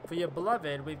 For your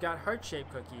beloved, we've got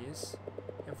heart-shaped cookies.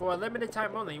 And for a limited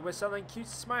time only, we're selling cute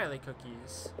smiley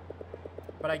cookies.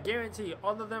 But I guarantee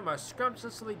all of them are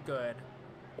scrumptiously good.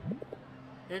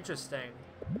 Interesting.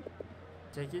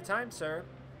 Take your time, sir.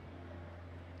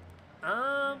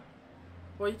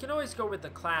 Well, you can always go with the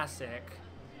classic.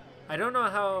 I don't know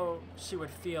how she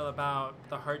would feel about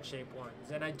the heart-shaped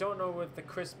ones. And I don't know if the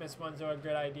Christmas ones are a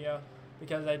good idea.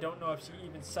 Because I don't know if she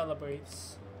even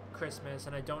celebrates Christmas.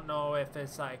 And I don't know if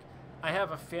it's like... I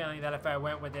have a feeling that if I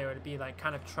went with it, it would be like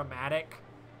kind of traumatic.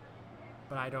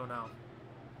 But I don't know.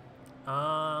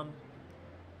 I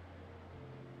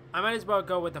might as well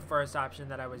go with the first option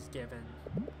that I was given.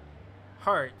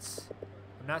 Hearts.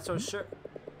 I'm not so sure.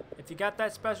 If you got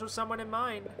that special someone in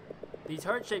mind, these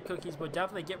heart-shaped cookies will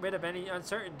definitely get rid of any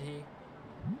uncertainty.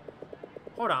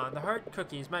 Hold on, the heart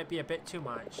cookies might be a bit too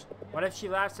much. What if she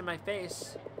laughs in my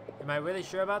face? Am I really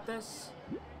sure about this?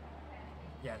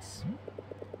 Yes.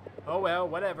 Oh well,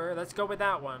 whatever. Let's go with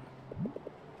that one.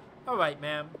 Alright,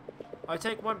 ma'am. I'll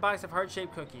take 1 box of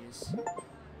heart-shaped cookies.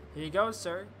 Here you go,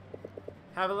 sir.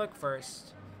 Have a look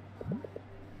first.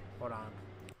 Hold on.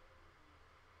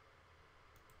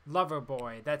 Lover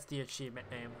Boy. That's the achievement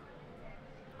name.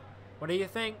 What do you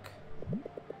think?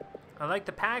 I like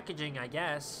the packaging, I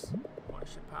guess. Oh, I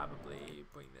should probably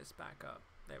bring this back up.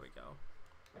 There we go.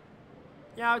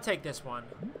 Yeah, I'll take this one.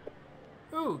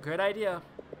 Ooh, good idea.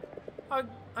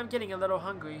 I'm getting a little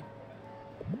hungry.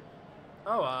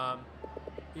 Oh,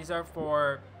 these are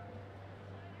for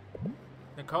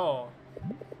Nicole.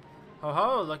 Ho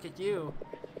ho, look at you.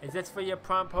 Is this for your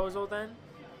promposal then?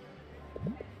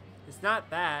 It's not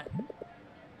that.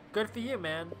 Good for you,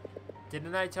 man.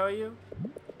 Didn't I tell you?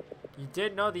 You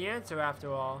did know the answer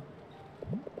after all.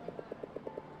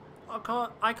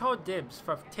 I call dibs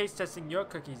for taste testing your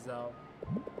cookies though.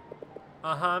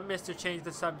 Uh-huh, Mr. Change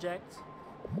the Subject.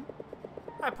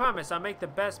 I promise I'll make the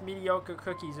best mediocre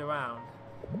cookies around.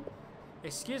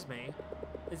 Excuse me,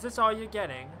 is this all you're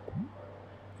getting?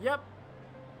 Yep.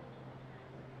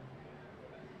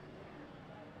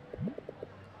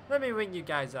 Let me ring you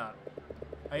guys up.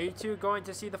 Are you two going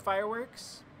to see the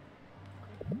fireworks?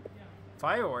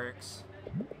 Fireworks?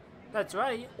 That's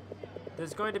right.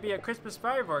 There's going to be a Christmas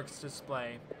fireworks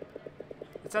display.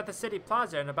 It's at the City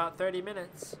Plaza in about 30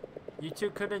 minutes. You two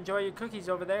could enjoy your cookies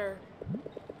over there.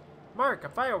 Mark, a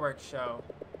fireworks show.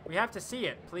 We have to see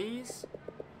it, please?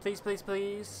 Please, please,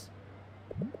 please.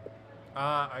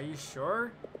 Are you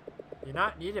sure? You're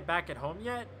not needed back at home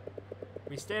yet?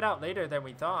 We stayed out later than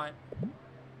we thought.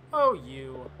 Oh,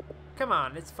 you. Come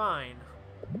on, it's fine.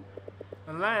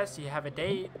 Unless you have a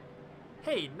date.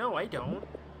 Hey, no, I don't.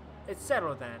 It's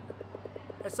settled then.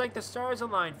 It's like the stars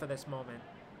aligned for this moment.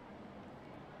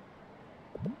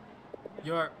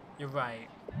 You're right.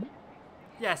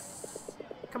 Yes.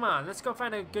 Come on, let's go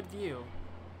find a good view.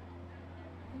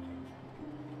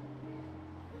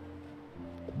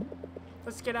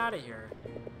 Let's get out of here.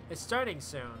 It's starting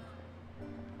soon.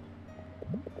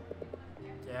 Do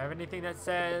you have anything that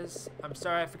says, I'm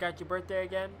sorry I forgot your birthday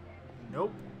again?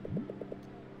 Nope.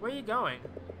 Where are you going?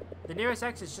 The nearest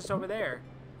exit's just over there.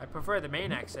 I prefer the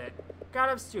main exit. God,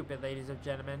 I'm stupid, ladies and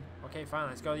gentlemen. Okay, fine,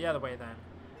 let's go the other way then.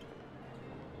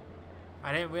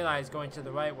 I didn't realize going to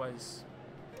the right was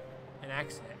an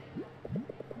exit.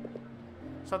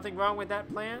 Something wrong with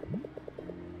that plan?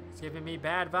 It's giving me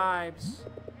bad vibes.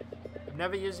 I'm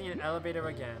never using an elevator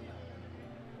again.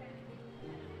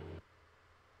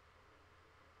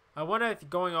 I wonder if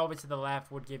going over to the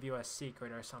left would give you a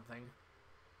secret or something.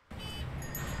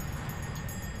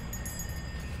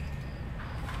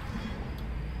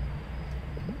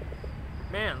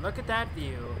 Man, look at that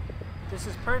view. This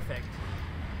is perfect.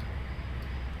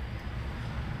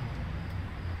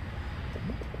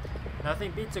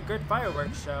 Nothing beats a good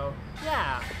fireworks show.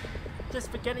 Yeah, just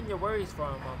forgetting your worries for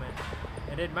a moment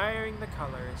and admiring the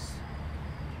colors.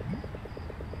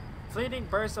 Fleeting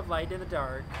bursts of light in the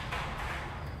dark.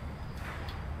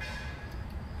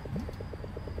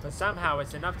 But somehow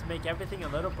it's enough to make everything a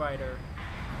little brighter.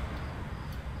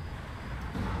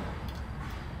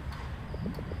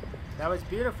 That was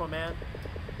beautiful, man.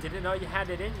 Didn't know you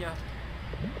had it in ya.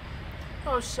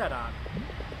 Oh, shut up.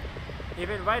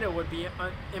 Even Ryder would be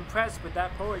impressed with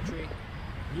that poetry.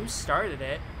 You started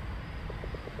it.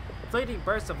 Fleeting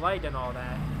bursts of light and all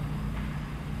that.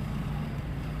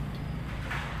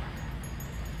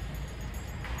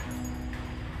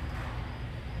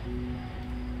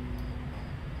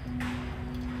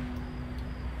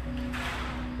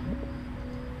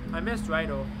 I missed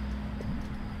Ryder.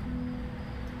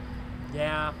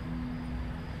 Yeah.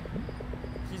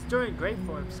 He's doing great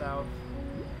for himself.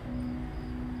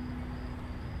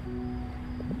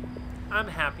 I'm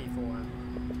happy for him.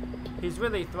 He's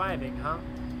really thriving, huh?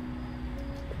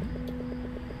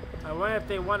 I wonder if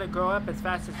they want to grow up as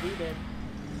fast as we did.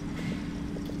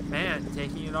 Man,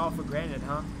 taking it all for granted,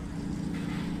 huh?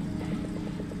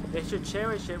 They should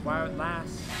cherish it while it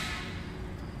lasts.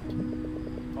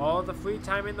 All the free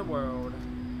time in the world.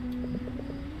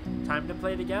 Time to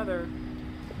play together.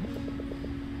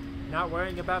 Not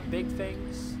worrying about big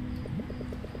things.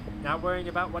 Not worrying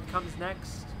about what comes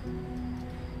next.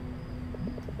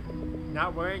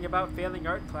 Not worrying about failing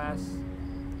art class.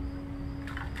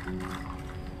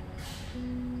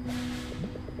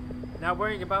 Not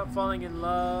worrying about falling in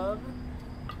love.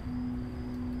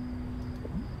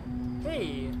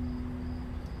 Hey.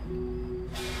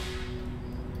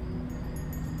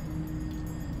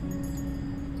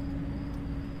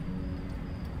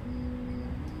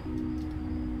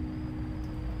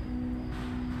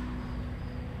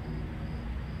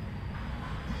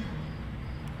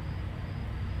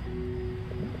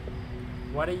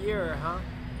 What a year, huh?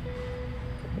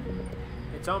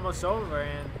 It's almost over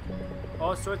and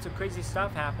all sorts of crazy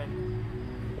stuff happened.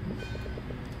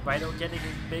 Vital getting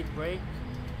his big break.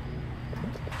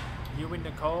 You and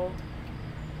Nicole.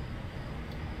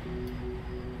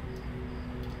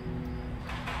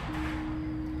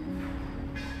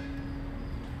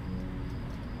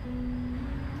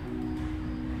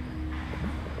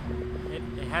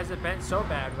 It hasn't been so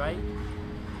bad, right?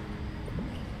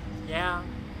 Yeah.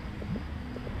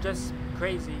 Just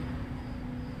crazy.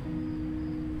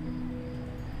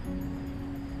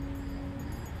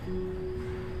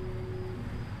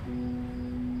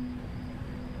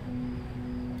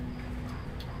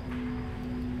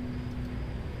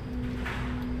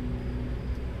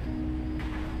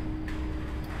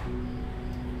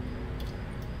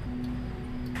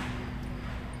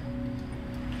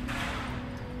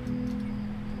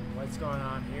 What's going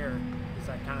on here? Is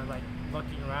that kind of like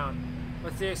looking around?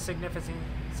 What's the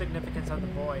significance of the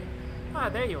boy? Ah,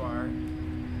 there you are.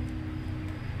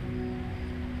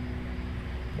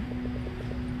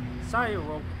 Sorry.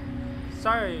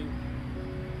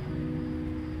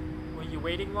 Were you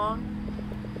waiting long?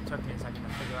 It took me a second to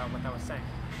figure out what I was saying.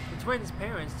 The twins'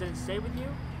 parents didn't stay with you?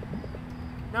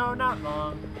 No, not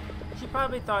long. She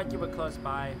probably thought you were close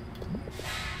by.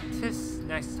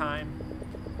 Next time,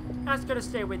 ask her to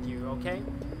stay with you, okay?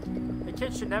 A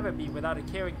kid should never be without a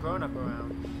caring grown-up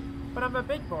around. But I'm a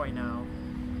big boy now.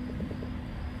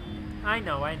 I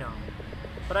know.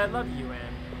 But I love you,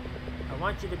 Anne. I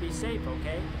want you to be safe,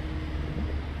 okay?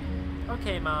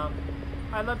 Okay, Mom.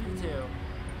 I love you too.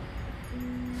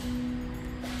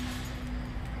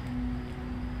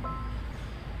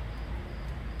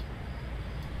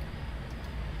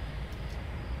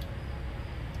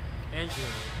 Andrew.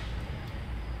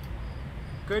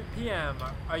 Good PM.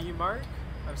 Are you Mark?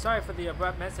 I'm sorry for the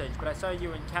abrupt message, but I saw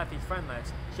you in Kathy's friend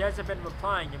list. She hasn't been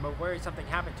replying and we're worried something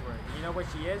happened to her. Do you know where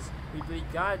she is? We believe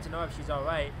God to know if she's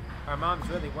alright. Our mom's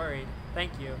really worried.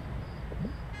 Thank you.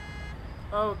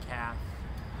 Oh, Kath.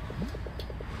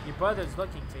 Your brother's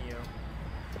looking for you.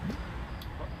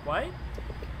 What?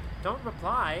 Don't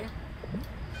reply.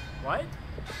 What?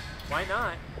 Why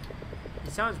not? He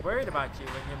sounds worried about you,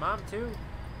 and your mom too.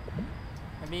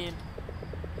 I mean,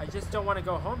 I just don't want to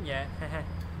go home yet.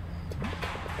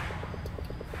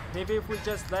 Maybe if we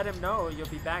just let him know you'll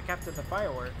be back after the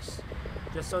fireworks.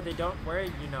 Just so they don't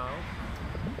worry, you know.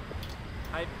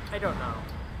 I don't know.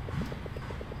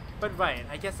 But right,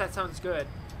 I guess that sounds good.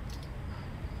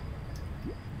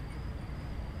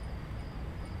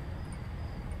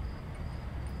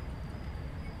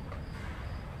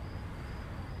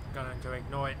 Going to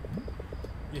ignore it.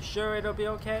 You sure it'll be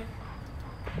okay?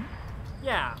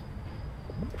 Yeah.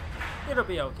 It'll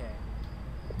be okay.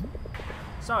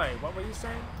 Sorry, what were you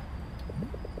saying?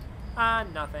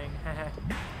 Nothing.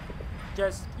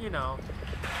 Just, you know,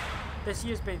 this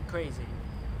year's been crazy.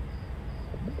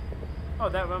 Oh,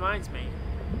 that reminds me.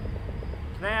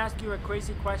 Can I ask you a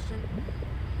crazy question?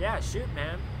 Yeah, shoot,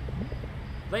 man.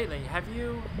 Lately, have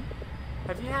you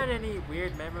had any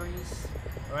weird memories?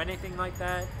 Or anything like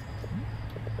that?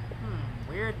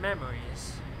 Weird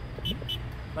memories.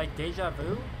 Like deja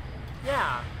vu?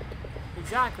 Yeah,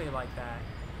 exactly like that.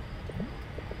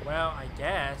 Well, I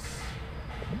guess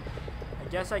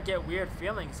I get weird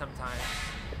feelings sometimes.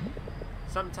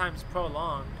 Sometimes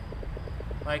prolonged.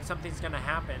 Like something's gonna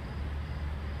happen.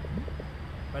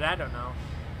 But I don't know.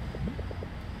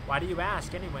 Why do you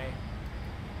ask anyway?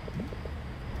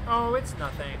 Oh, it's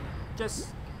nothing. Just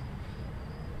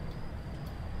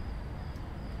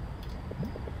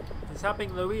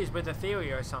helping Louise with a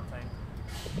theory or something.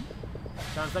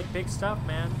 Sounds like big stuff,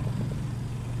 man.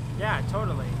 Yeah,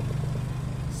 totally.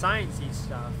 Sciencey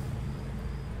stuff.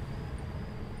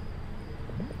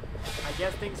 I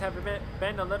guess things have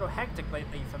been a little hectic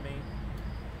lately for me.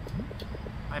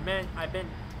 I've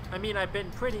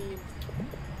been pretty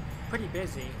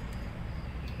busy.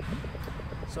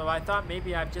 So I thought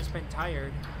maybe I've just been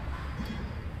tired.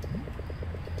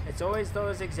 It's always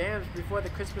those exams before the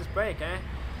Christmas break, eh?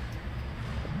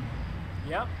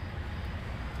 Yep.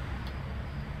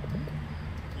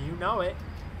 You know it.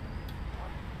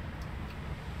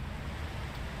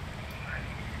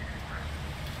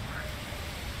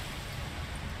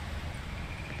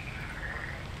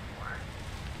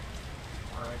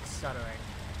 Oh, it's stuttering.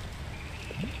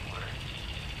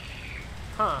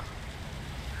 Huh.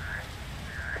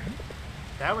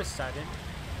 That was sudden.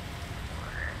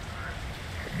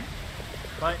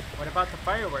 But what about the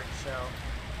fireworks show?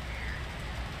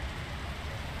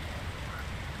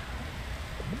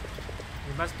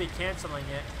 You must be canceling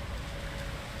it.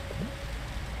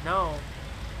 No.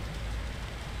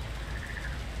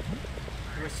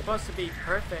 You were supposed to be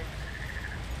perfect.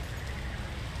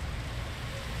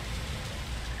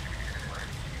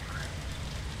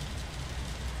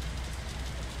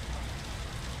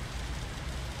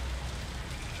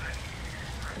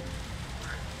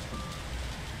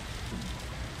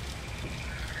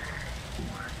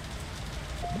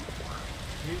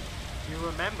 You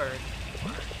remembered.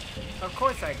 Of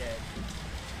course I did.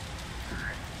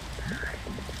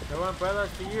 No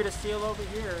umbrellas for you to steal over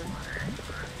here.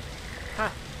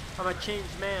 Ha! I'm a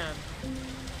changed man.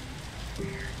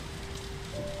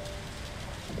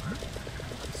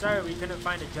 I'm sorry we couldn't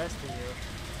find a dress for you.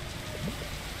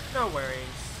 No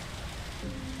worries.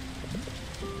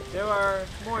 There are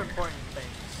more important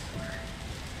things.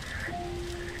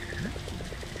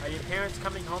 Are your parents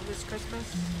coming home this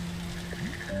Christmas?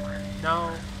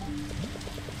 No.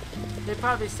 They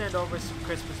probably send over some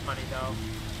Christmas money though.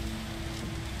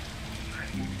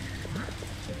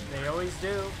 They always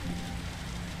do.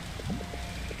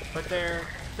 But they're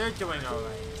doing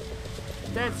alright.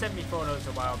 Dad sent me photos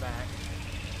a while back.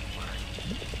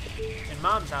 And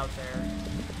Mom's out there.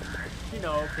 You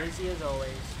know, busy as always.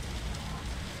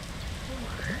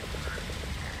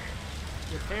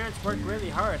 Your parents work really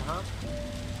hard, huh?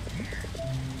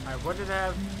 I wouldn't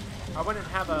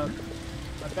have a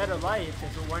better life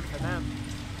if it weren't for them.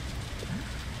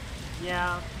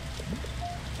 Yeah,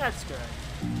 that's good.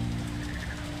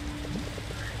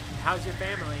 How's your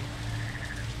family?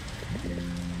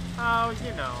 Oh,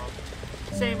 you know,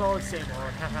 same old, same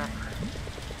old.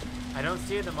 I don't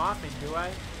see them often, do I?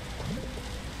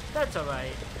 That's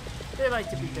alright. They like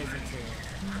to be busy too.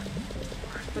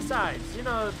 Besides, you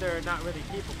know they're not really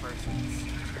people persons.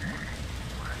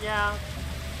 Yeah.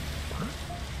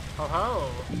 Ho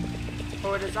ho.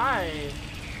 For it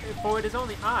is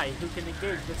only I who can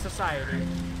engage with society.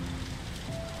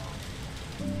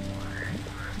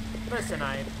 Listen,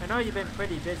 I know you've been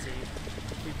pretty busy.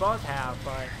 We both have,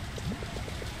 but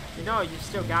you know you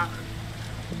still got me.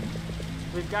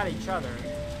 We've got each other.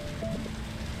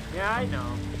 Yeah, I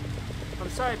know. I'm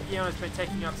sorry piano's been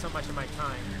taking up so much of my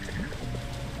time.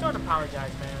 Don't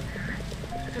apologize, man.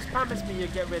 Just promise me you'll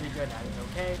get really good at it,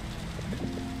 okay?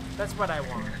 That's what I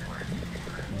want.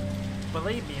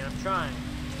 Believe me, I'm trying.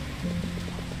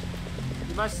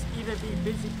 You must even be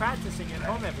busy practicing at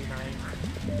home every night.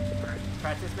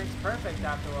 Practice makes perfect,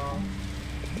 after all.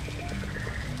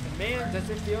 And man, does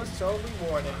it feel so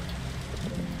rewarding.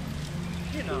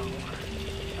 You know,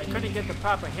 I couldn't get the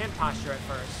proper hand posture at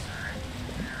first.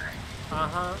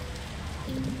 Uh-huh.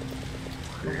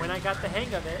 But when I got the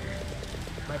hang of it,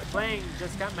 my playing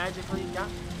just magically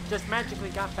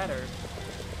got better.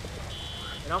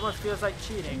 It almost feels like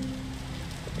cheating.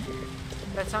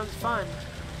 That sounds fun.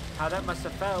 How that must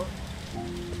have felt.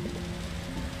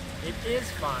 It is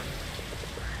fun.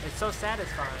 It's so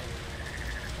satisfying.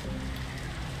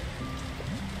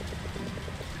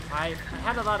 I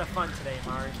had a lot of fun today,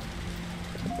 Mark.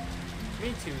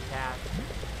 Me too, Kat.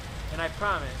 And I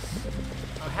promise,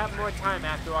 I'll have more time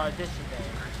after our audition day.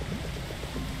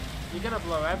 You're gonna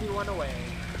blow everyone away.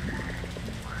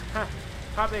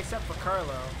 Probably except for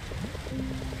Carlo.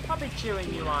 I'll be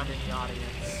cheering you on in the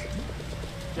audience.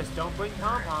 Just don't bring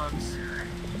pom-poms.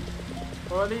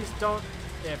 Or at least don't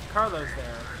if Carlo's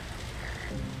there.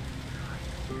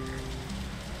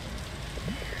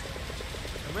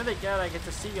 I'm really glad I get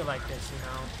to see you like this, you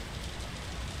know.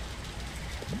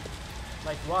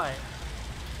 Like what?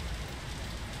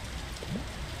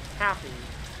 Happy.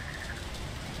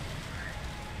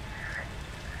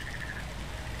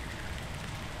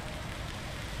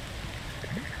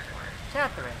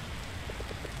 Catherine.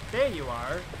 There you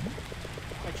are.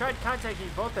 I tried contacting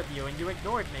both of you and you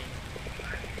ignored me.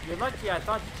 You're lucky I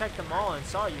thought to check them all and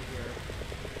saw you here.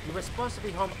 You were supposed to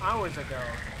be home hours ago.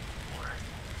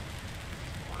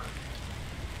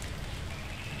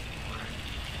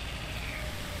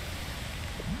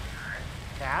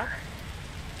 Cat?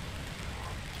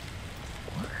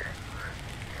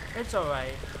 It's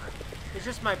alright. It's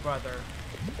just my brother.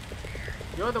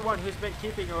 You're the one who's been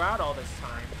keeping her out all this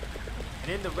time.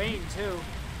 And in the rain, too.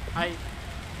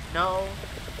 No.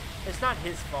 It's not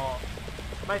his fault.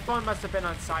 My phone must have been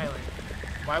on silent.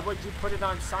 Why would you put it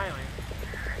on silent?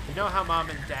 You know how Mom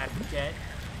and Dad get.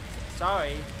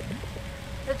 Sorry.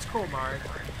 It's cool, Mark.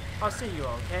 I'll see you,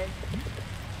 okay?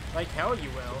 Like hell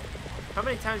you will. How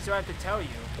many times do I have to tell you?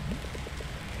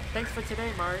 Thanks for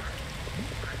today, Mark.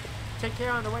 Take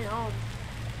care on the way home.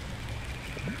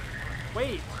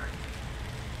 Wait.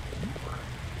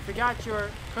 You forgot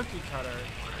your cookie cutter.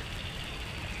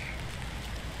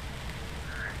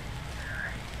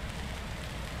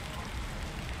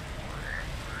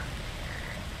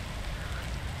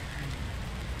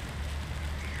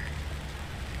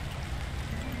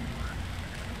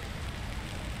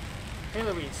 Hey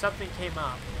Louise, something came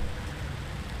up.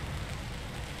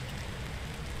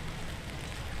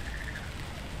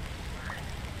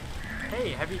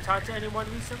 Hey, have you talked to anyone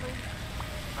recently?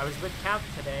 I was with Cap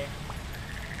today.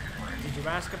 Did you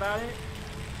ask about it?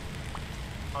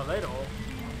 A little.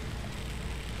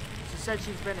 She said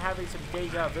she's been having some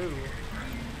deja vu.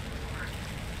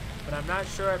 But I'm not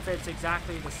sure if it's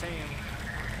exactly the same.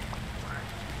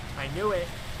 I knew it.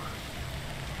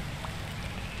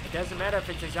 It doesn't matter if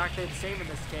it's exactly the same in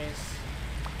this case.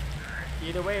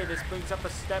 Either way, this brings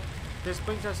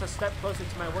us a step closer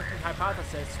to my working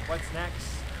hypothesis. What's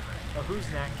next? Or who's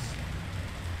next?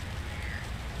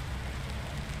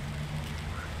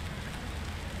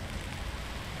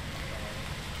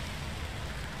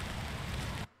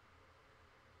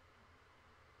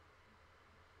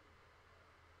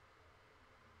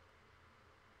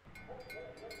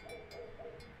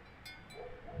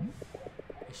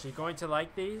 Is she going to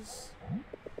like these?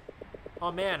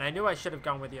 Oh man, I knew I should have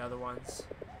gone with the other ones.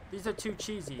 These are too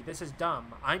cheesy. This is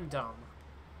dumb. I'm dumb.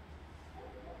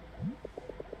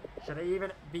 Should I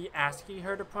even be asking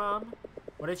her to prom?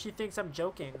 What if she thinks I'm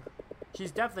joking?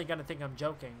 She's definitely gonna think I'm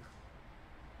joking.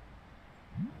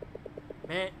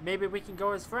 Maybe we can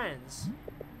go as friends.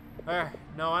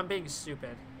 No, I'm being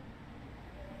stupid.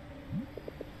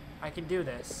 I can do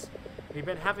this. We've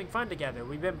been having fun together.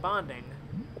 We've been bonding.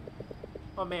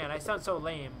 Oh man, I sound so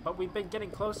lame, but we've been getting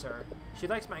closer. She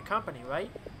likes my company,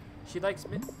 right? She likes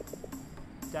me.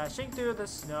 Dashing through the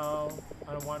snow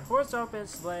on a one-horse open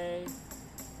sleigh.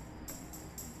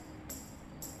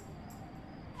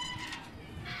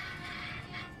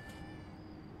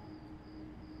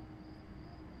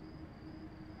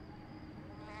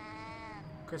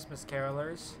 Christmas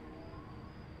carolers.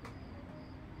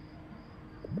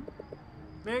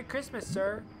 Merry Christmas,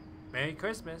 sir. Merry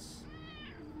Christmas.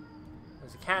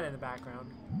 There's a cat in the background.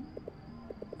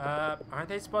 Aren't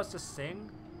they supposed to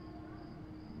sing?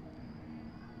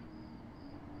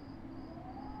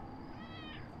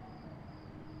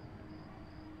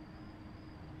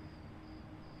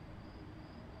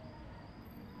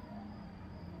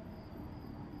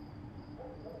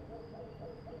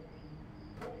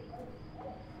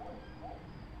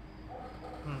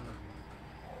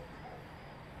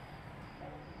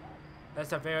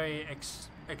 That's a very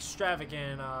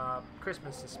extravagant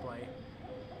Christmas display.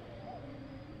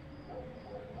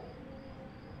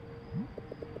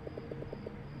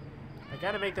 I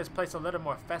gotta make this place a little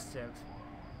more festive.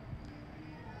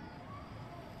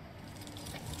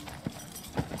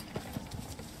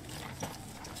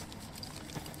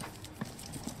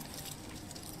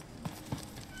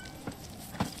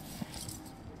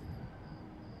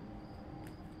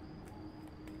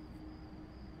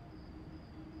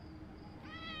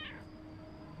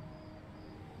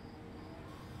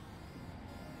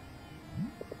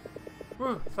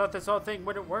 Whew, thought this whole thing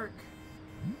wouldn't work.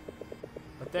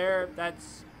 But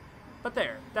that's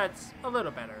a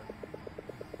little better.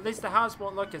 At least the house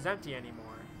won't look as empty anymore.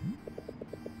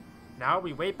 Now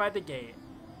we wait by the gate.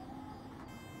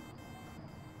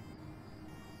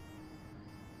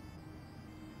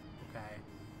 Okay.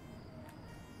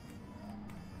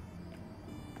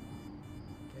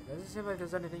 Okay, doesn't seem like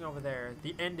there's anything over there.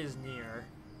 The end is near.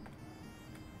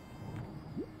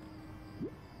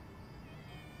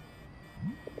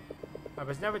 I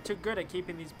was never too good at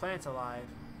keeping these plants alive.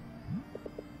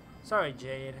 Sorry,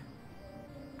 Jade.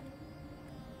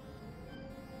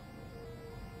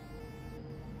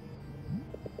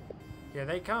 Here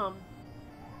they come.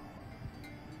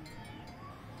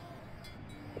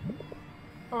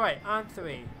 Alright, on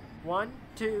three. 1,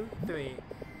 2, 3.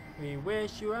 We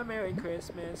wish you a Merry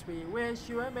Christmas. We wish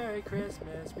you a Merry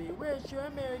Christmas. We wish you a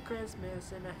Merry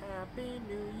Christmas and a Happy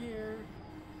New Year.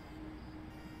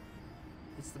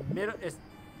 It's the middle.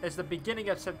 It's the beginning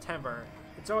of September.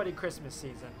 It's already Christmas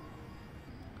season.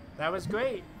 That was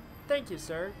great. Thank you,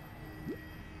 sir.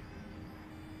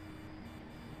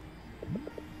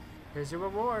 Here's your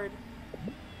reward.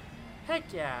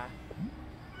 Heck yeah.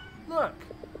 Look.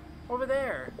 Over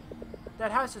there.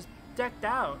 That house is decked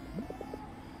out.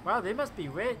 Wow, they must be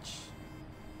rich.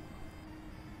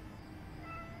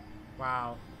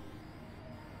 Wow.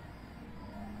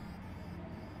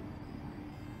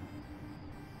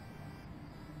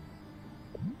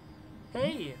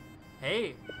 Hey!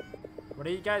 Hey! What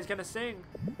are you guys gonna sing?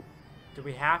 Do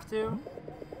we have to?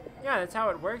 Yeah, that's how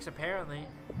it works, apparently.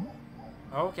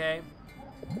 Okay.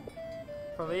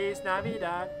 Feliz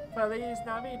Navidad! Feliz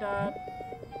Navidad!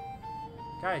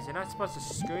 Guys, you're not supposed to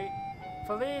scream.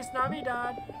 Feliz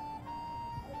Navidad!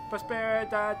 Prospera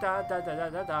da da da da da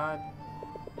da da.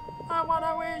 I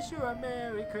wanna wish you a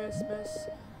Merry Christmas.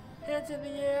 Hands in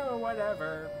the air or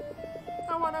whatever.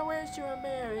 I wanna wish you a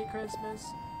Merry Christmas.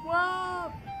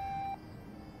 Whoa!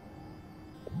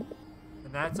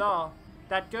 And that's all.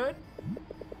 That good?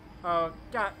 Oh,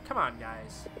 God, come on,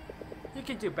 guys. You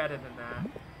can do better than that.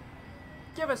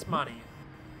 Give us money.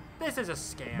 This is a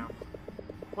scam.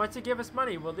 Once you give us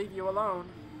money, we'll leave you alone.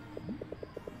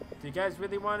 Do you guys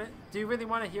really want it? Do you really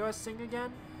want to hear us sing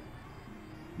again?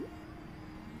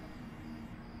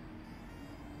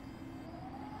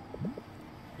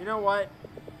 You know what?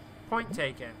 Point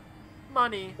taken.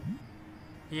 Money.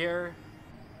 Here.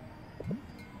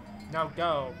 Now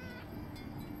go.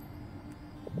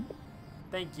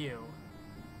 Thank you.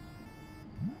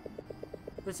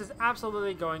 This is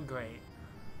absolutely going great.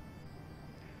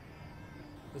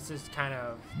 This is kind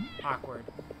of awkward.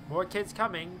 More kids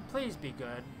coming. Please be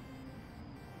good.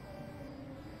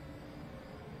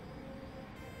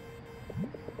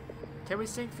 Can we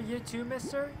sing for you too,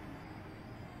 mister?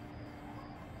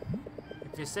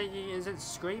 If your singing isn't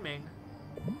screaming.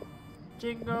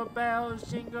 jingle bells,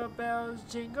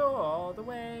 jingle all the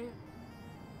way.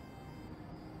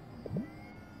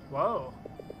 Whoa.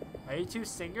 Are you two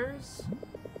singers?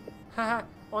 Haha,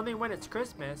 only when it's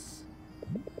Christmas.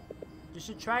 You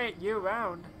should try it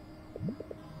year-round.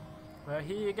 Well,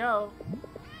 here you go.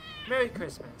 Merry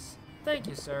Christmas. Thank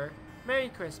you, sir. Merry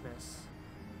Christmas.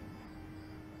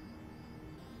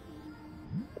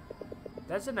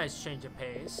 That's a nice change of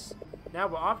pace. Now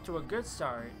we're off to a good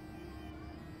start.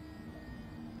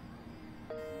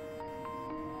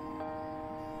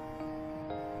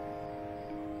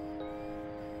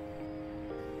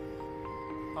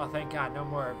 Oh, thank God, no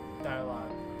more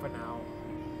dialogue for now.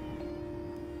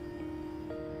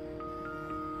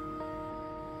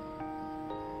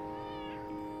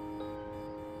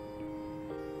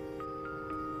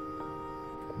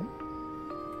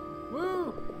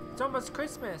 Woo! It's almost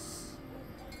Christmas.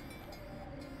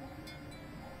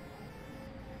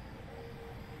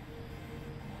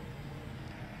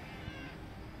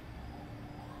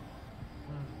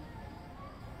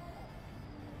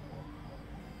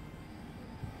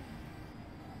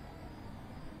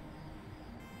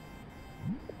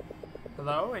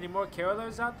 Hello? Any more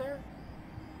carolers out there?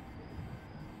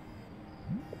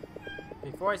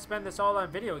 Before I spend this all on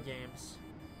video games.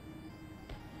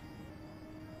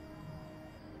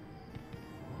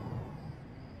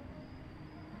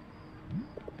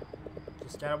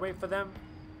 Just gotta wait for them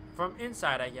from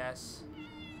inside, I guess.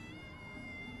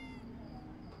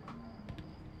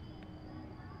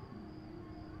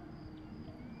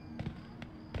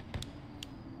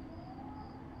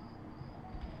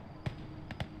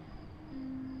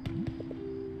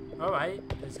 Alright,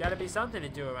 there's gotta be something to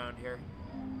do around here.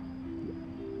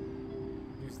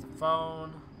 Use the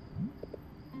phone.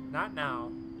 Not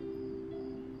now.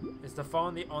 Is the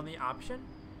phone the only option?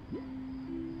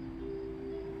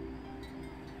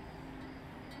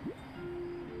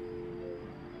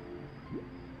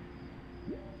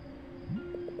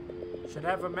 Should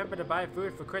have remembered to buy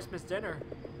food for Christmas dinner.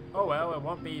 Oh well, it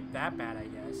won't be that bad, I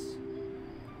guess.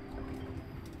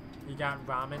 You got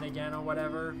ramen again or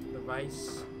whatever? The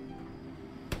rice?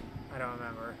 I don't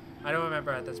remember. I don't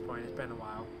remember at this point. It's been a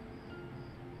while.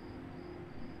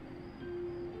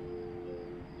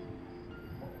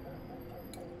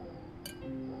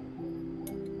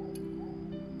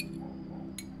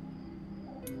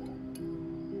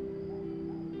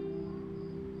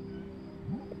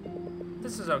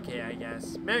 This is okay, I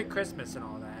guess. Merry Christmas and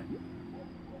all that.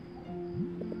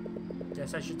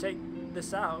 Guess I should take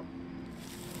this out.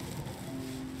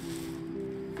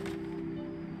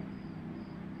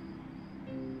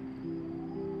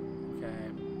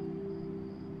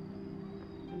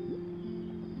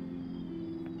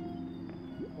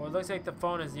 Well, it looks like the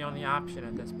phone is the only option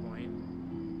at this point.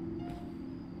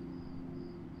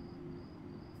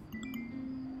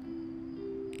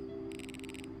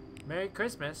 Merry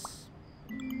Christmas.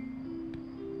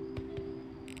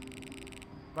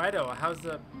 Righto, how's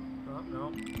the... Oh,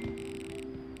 no.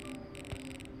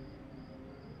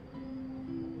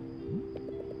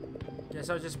 Guess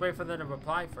I'll just wait for them to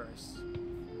reply first.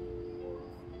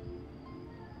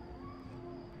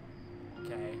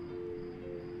 Okay.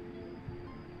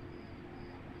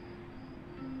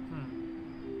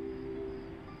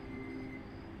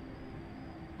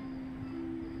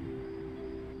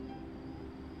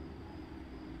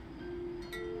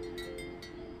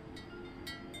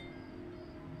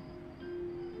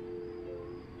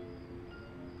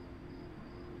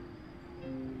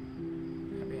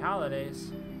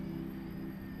 Holidays.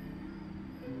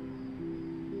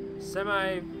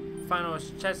 Semi-final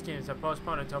chess games are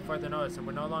postponed until further notice and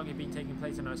will no longer be taking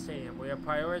place in our stadium. We are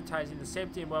prioritizing the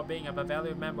safety and well-being of a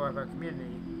valued member of our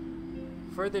community.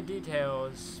 Further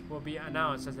details will be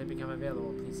announced as they become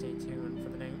available. Please stay tuned for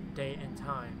the date and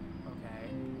time. Okay.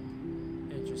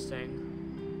 Interesting.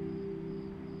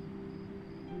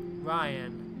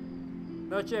 Ryan.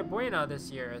 Noche buena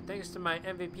this year, thanks to my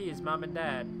MVPs, Mom and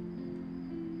Dad.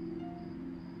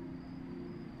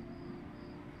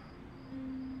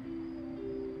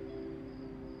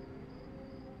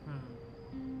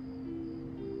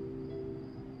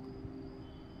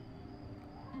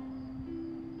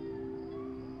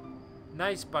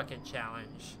 Nice bucket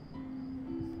challenge.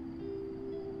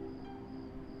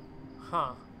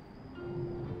 Huh.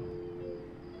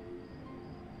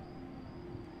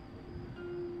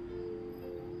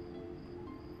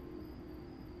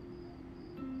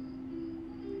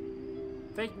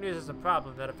 Fake news is a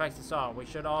problem that affects us all. We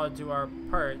should all do our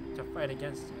part to fight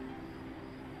against it.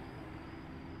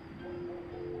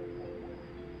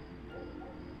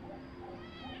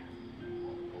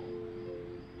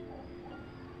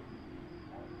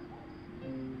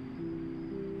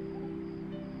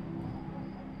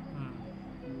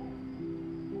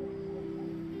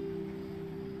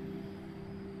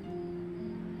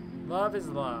 Love is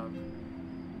love.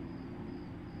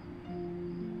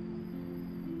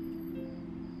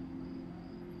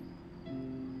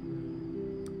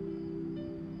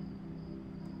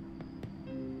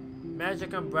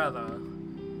 Magic umbrella.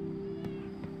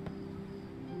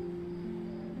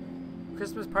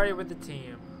 Christmas party with the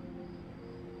team.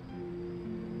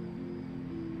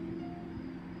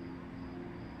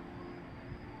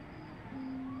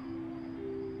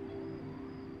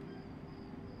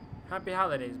 Happy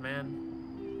holidays, man.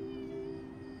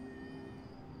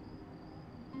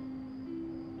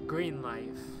 Green life.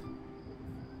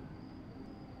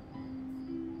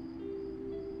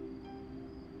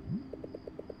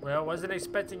 Well, wasn't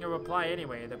expecting a reply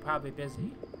anyway. They're probably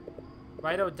busy.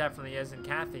 Rido definitely is, and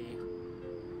Kathy.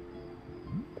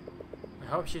 I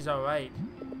hope she's alright.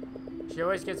 She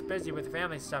always gets busy with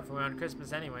family stuff around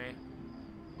Christmas anyway.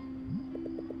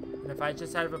 And if I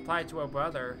just had replied to her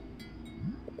brother,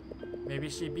 maybe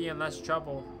she'd be in less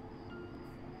trouble.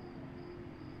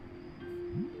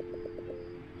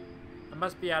 I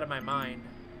must be out of my mind.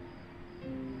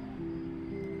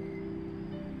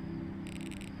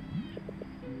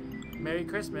 Merry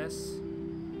Christmas.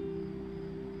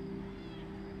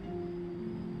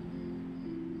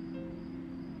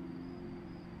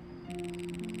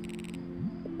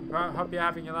 Hope you're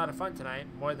having a lot of fun tonight.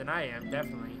 More than I am,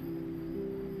 definitely.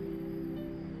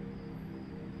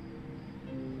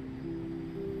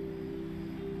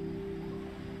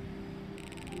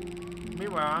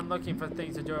 Meanwhile, I'm looking for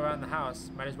things to do around the house.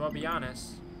 Might as well be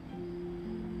honest.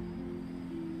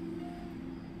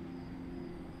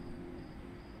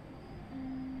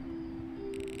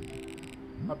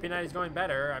 Hope your night is going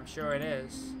better. I'm sure it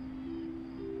is.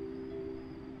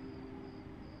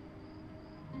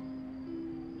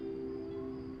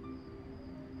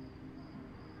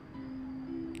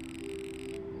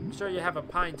 I'm sure you have a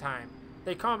pine time.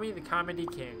 They call me the Comedy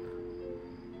King.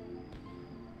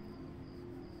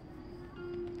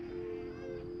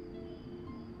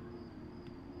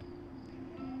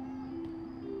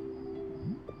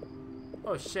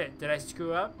 Oh shit, did I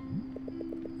screw up?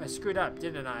 I screwed up,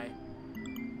 didn't I?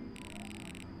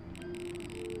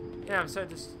 Yeah,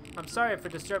 I'm sorry for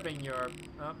disturbing your...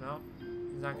 Oh, no.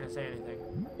 He's not gonna say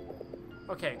anything.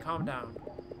 Okay, calm down.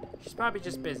 She's probably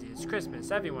just busy. It's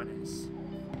Christmas. Everyone is.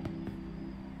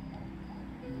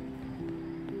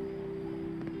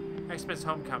 Xmas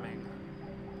homecoming.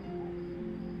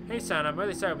 Hey son, I'm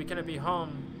really sorry we couldn't be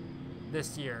home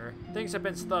this year. Things have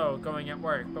been slow going at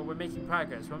work, but we're making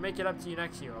progress. We'll make it up to you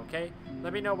next year, okay?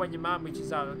 Let me know when your mom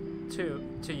reaches out to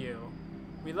you.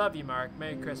 We love you, Mark.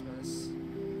 Merry Christmas.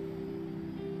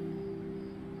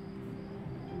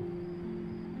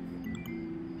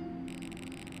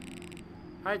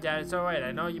 Hi, Dad. It's alright.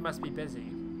 I know you must be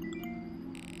busy.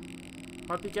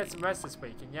 Hope you get some rest this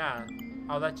week, and yeah,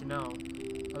 I'll let you know.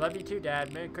 I love you too,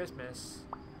 Dad. Merry Christmas.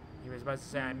 He was about to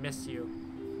say, I miss you.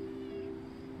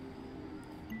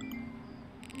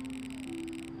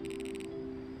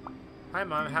 Hi,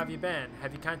 Mom. How have you been?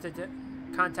 Have you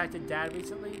contacted Dad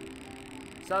recently?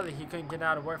 Sadly, he couldn't get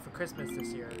out of work for Christmas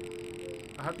this year.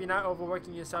 I hope you're not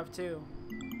overworking yourself, too.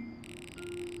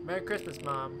 Merry Christmas,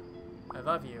 Mom. I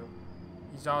love you.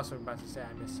 He's also about to say,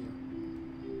 I miss you.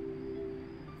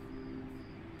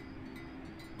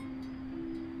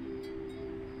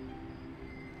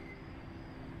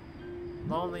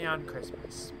 Lonely on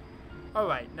Christmas.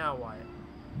 Alright, now what?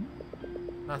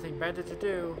 Nothing better to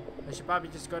do. I should probably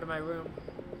just go to my room.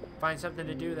 Find something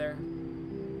to do there.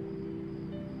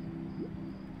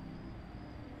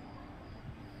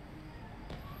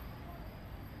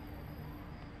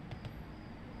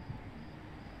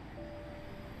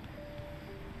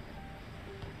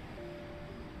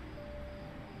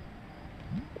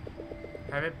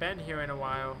 Haven't been here in a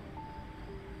while.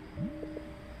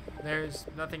 There's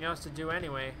nothing else to do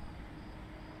anyway.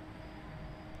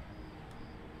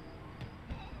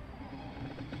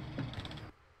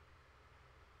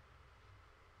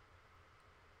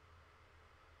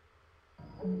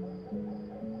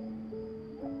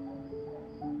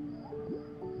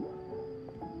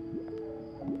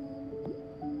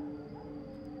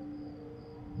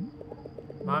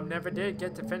 Mom never did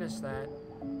get to finish that.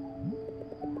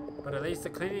 But at least the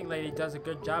cleaning lady does a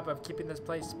good job of keeping this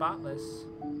place spotless.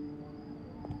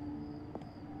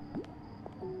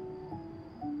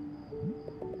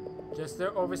 Just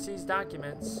their overseas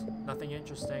documents. Nothing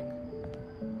interesting.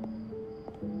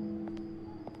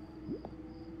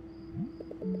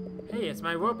 Hey, it's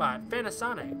my robot,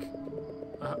 Fanasonic.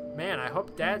 Man, I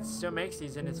hope Dad still makes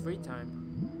these in his free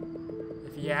time.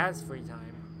 If he has free time.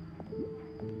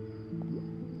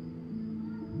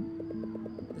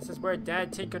 This is where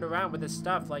Dad tinkered around with his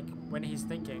stuff, like when he's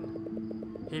thinking.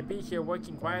 He'd be here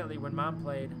working quietly when Mom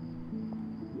played.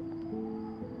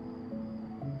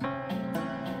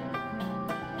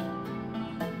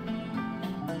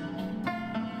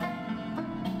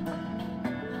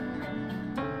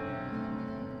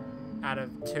 Out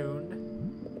of tune.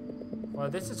 Well,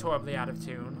 this is horribly out of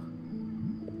tune.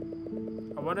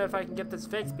 I wonder if I can get this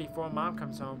fixed before Mom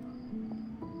comes home.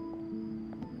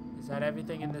 Is that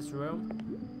everything in this room?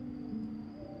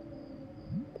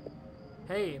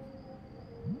 Hey.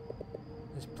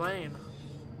 This plane.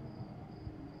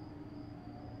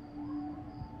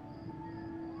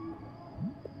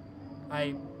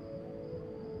 I'm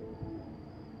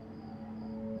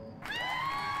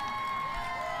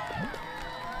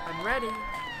ready.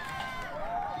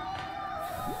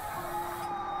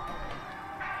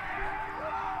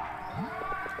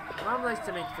 Mom likes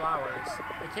to make flowers.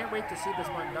 I can't wait to see this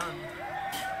one done.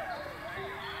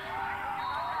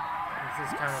 This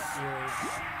is kind of eerie.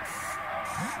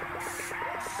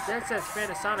 Dad says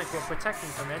Panasonic will protect me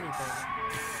from anything.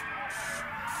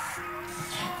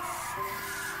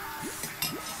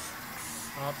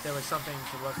 Oh, there was something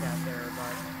to look at there,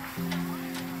 but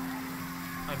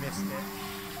I missed it.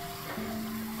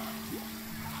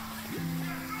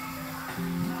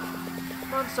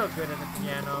 Mom's so good at the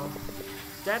piano.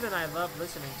 Dad and I love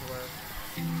listening to her.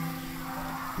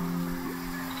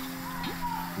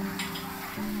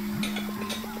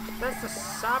 That's the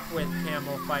Sopwith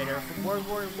camel fighter from World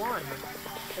War I.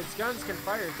 Its guns can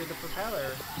fire through the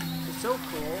propeller. It's so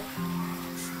cool.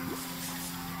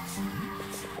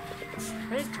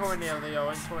 Hey, Tornilio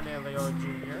and Tornilio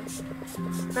Jr.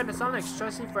 Panasonic's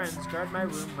trusty friends guard my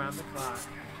room round the clock.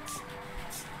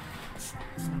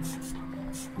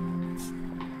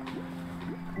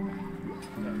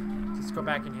 Okay, just go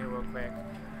back in here real quick.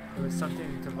 There was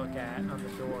something to look at on the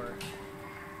door.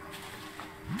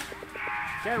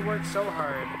 Dad worked so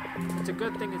hard. It's a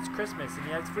good thing it's Christmas and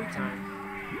he has free time.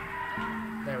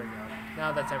 There we go.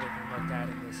 Now that's everything looked at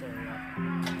in this area.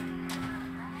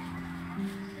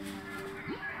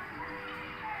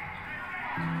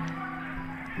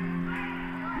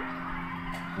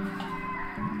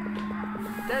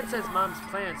 Dad says Mom's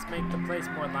plants make the place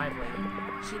more lively.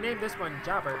 She named this one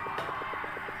Jobber.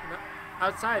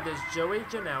 Outside there's Joey,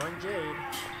 Janelle, and Jade.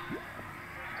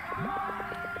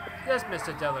 Yes,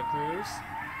 Mr. Dela Cruz.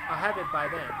 I'll have it by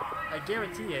then. I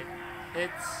guarantee it.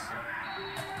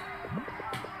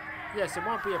 Yes, it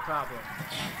won't be a problem.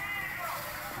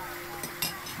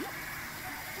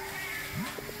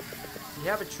 We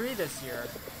have a tree this year.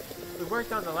 We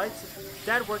worked on the lights.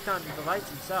 Dad worked on the lights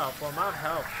himself while Mom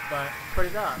helped, but put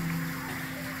it up.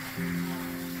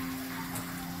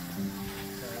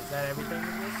 So is that everything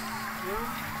in this room?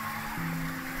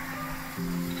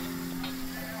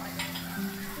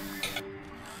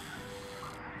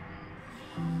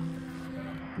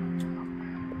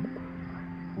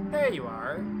 There you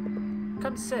are.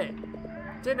 Come sit.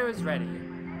 Dinner is ready.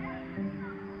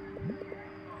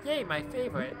 Yay, my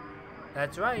favorite.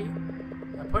 That's right.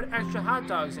 I put extra hot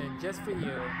dogs in just for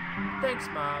you. Thanks,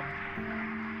 Mom.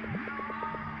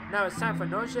 Now it's time for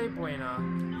Noche Buena.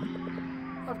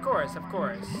 Of course, of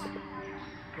course.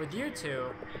 With you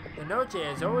two, the Noche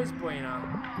is always Buena.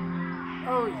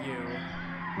 Oh, you.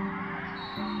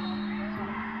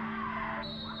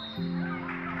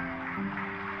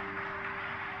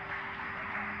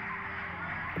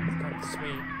 It's kind of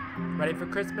sweet. Ready for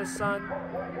Christmas, son?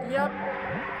 Yep.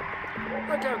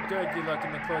 Look how good you look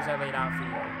in the clothes I laid out for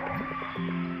you.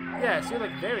 Yes, you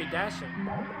look very dashing.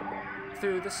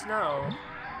 Through the snow.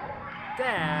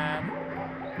 Dad.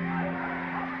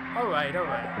 Alright,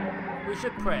 alright. We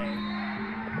should pray.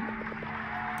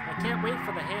 I can't wait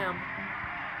for the ham.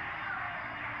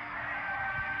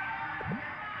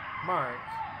 Mark.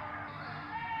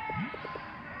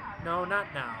 No,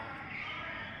 not now.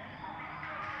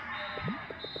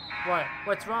 What?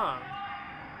 What's wrong?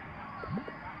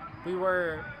 We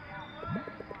were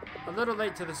a little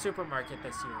late to the supermarket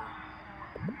this year.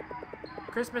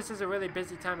 Christmas is a really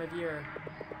busy time of year.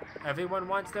 Everyone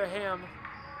wants their ham.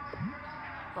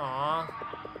 Aww.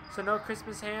 So no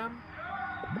Christmas ham?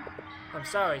 I'm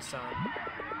sorry, son.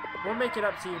 We'll make it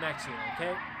up to you next year,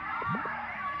 okay?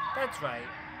 That's right.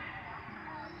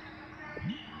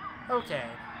 Okay.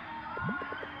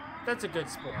 That's a good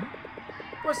sport.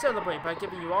 We'll celebrate by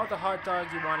giving you all the hot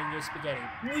dogs you want in your spaghetti.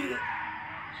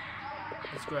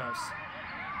 It's gross.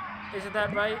 Isn't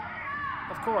that right?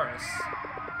 Of course.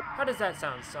 How does that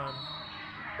sound, son?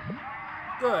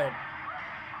 Good.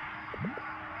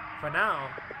 For now,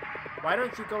 why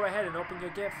don't you go ahead and open your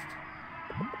gift?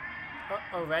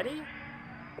 Already?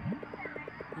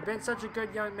 You've been such a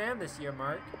good young man this year,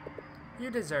 Mark.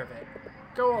 You deserve it.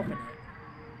 Go open it.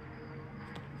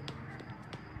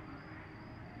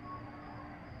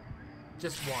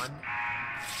 Just one.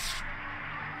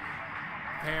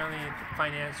 Apparently, the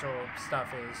financial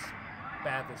stuff is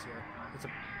bad this year. It's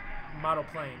a model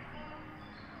plane.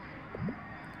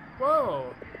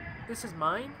 Whoa! This is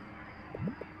mine?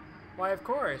 Why, of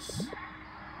course.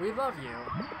 We love you.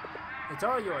 It's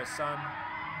all yours, son.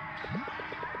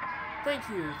 Thank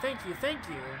you, thank you, thank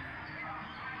you.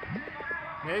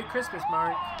 Merry Christmas,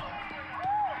 Mark.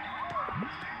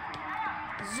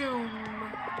 Zoom.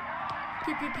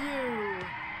 Pew, pew, pew.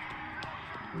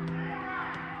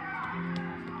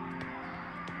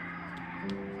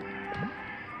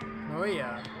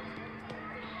 Maria.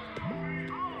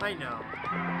 I know.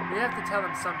 We have to tell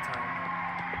him sometime.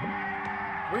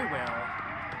 We will.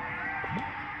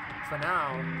 For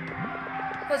now,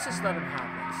 let's just let him have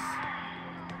this.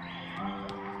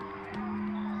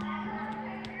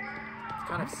 It's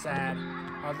kind of sad.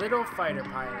 Our little fighter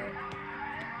pilot.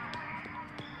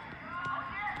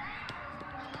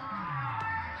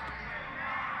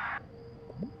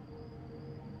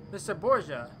 Mr.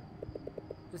 Borgia,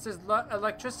 this is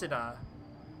Electricita.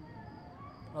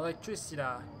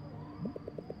 Electricita.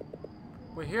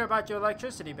 We're here about your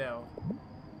electricity bill.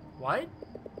 What?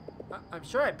 I'm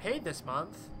sure I paid this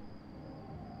month.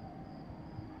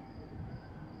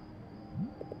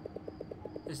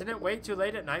 Isn't it way too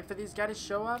late at night for these guys to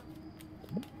show up?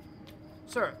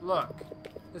 Sir, look.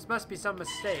 This must be some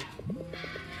mistake.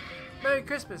 Merry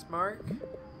Christmas, Mark.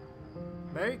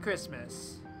 Merry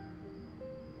Christmas.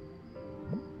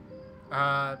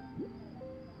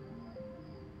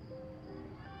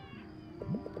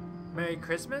 Merry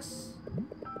Christmas?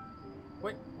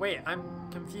 Wait, I'm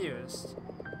confused.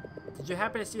 Did you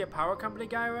happen to see a power company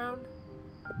guy around?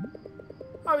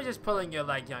 I was just pulling your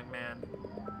leg, young man.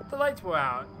 The lights were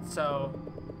out, so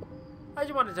I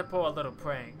just wanted to pull a little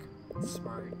prank.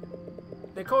 Smart.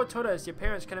 Nicole told us your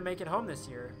parents couldn't make it home this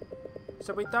year,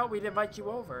 so we thought we'd invite you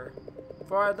over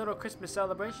for our little Christmas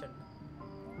celebration.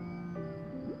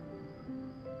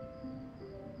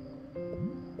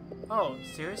 Oh,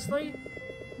 seriously?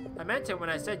 I meant it when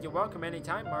I said you're welcome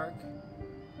anytime, Mark.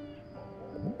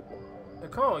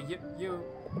 Nicole,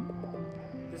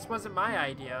 this wasn't my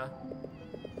idea.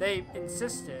 They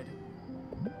insisted.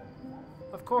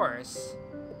 Of course.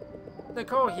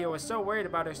 Nicole here was so worried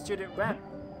about her student rep.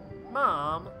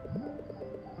 Mom,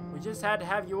 we just had to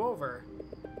have you over,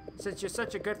 since you're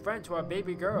such a good friend to our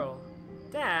baby girl.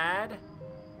 Dad?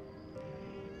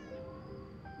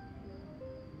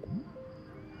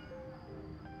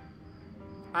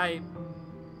 I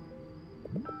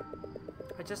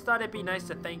just thought it'd be nice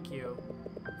to thank you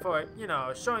for, you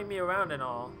know, showing me around and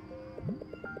all.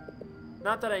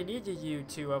 Not that I needed you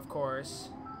to, of course.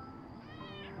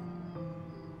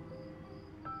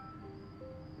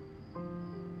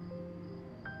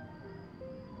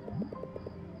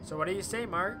 So what do you say,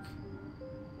 Mark?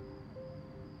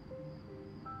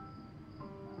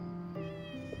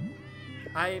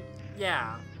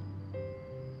 Yeah.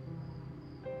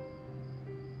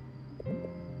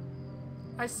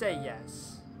 I say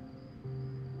yes.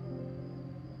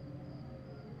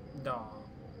 Duh.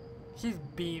 She's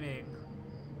beaming.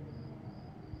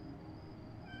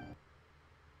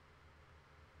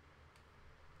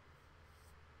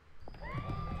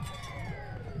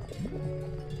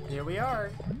 Here we are.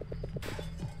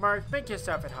 Mark, make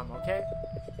yourself at home, okay?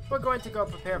 We're going to go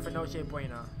prepare for Noche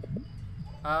Buena.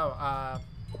 Oh,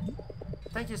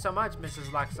 thank you so much,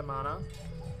 Mrs. Laxamana.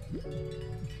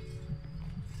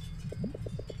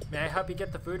 May I help you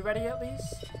get the food ready at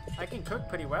least? I can cook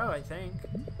pretty well, I think.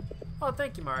 Oh,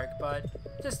 thank you, Mark, but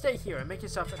just stay here and make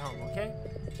yourself at home, okay?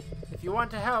 If you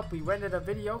want to help, we rented a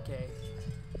videoke.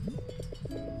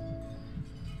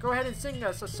 Go ahead and sing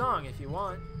us a song if you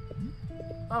want.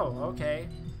 Oh, okay.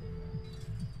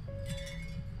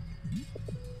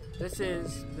 This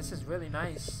is really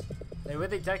nice. They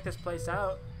really decked this place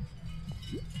out.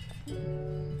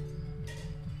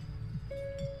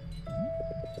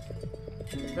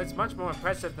 That's much more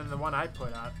impressive than the one I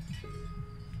put up.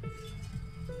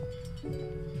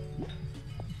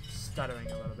 Stuttering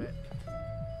a little bit.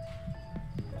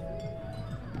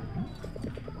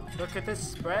 Look at this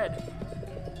spread.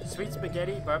 Sweet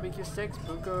spaghetti, barbecue sticks,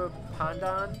 buko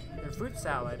pandan, and fruit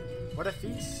salad. What a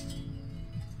feast.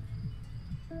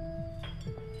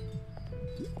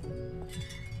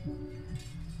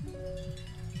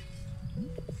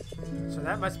 So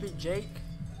that must be Jake.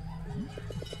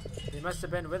 They must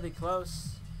have been really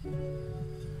close.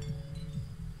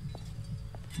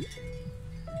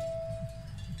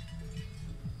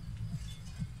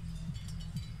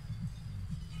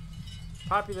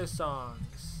 Popular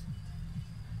songs.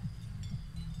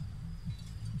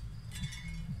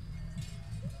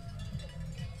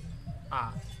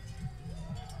 Ah.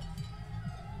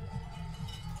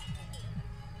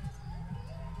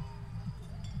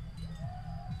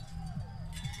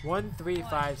 One, 3,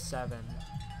 5, 7.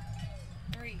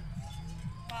 3,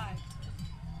 5,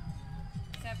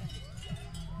 7.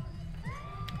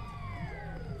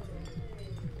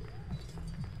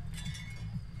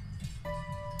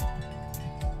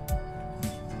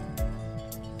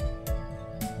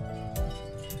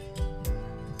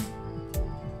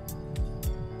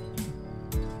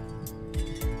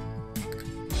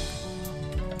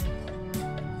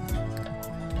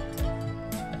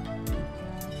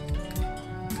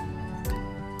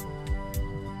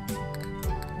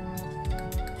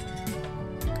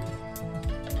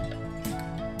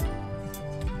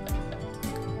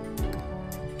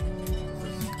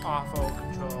 Awful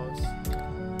controls.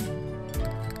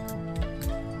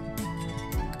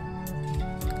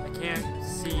 I can't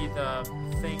see the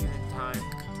things in time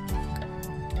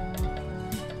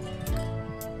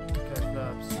because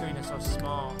the screen is so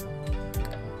small.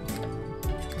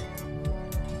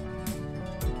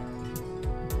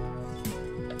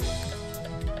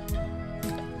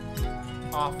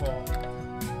 Awful.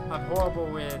 I'm horrible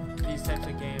with these types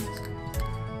of games.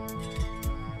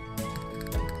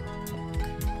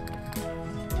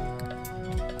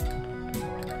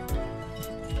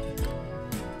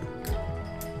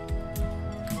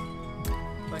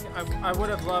 I would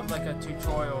have loved like a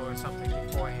tutorial or something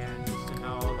beforehand just to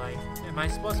know, like, am I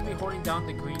supposed to be holding down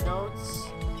the green notes?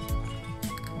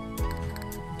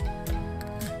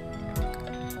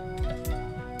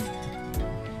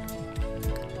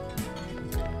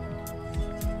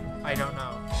 I don't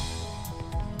know.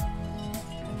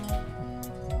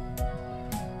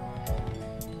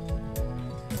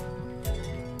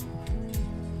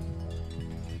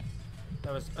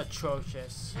 That was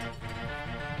atrocious.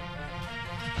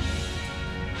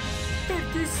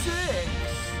 56!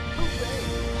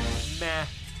 Hooray! Meh.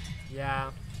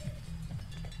 Yeah.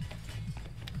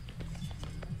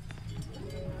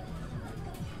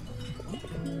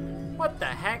 What the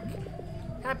heck?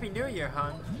 Happy New Year,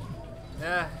 hon.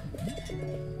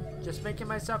 Just making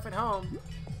myself at home.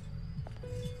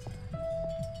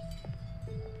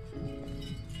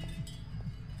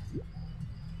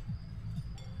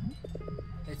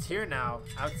 It's here now,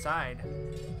 outside.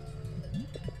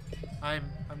 I'm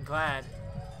glad.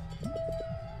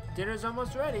 Dinner's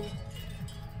almost ready.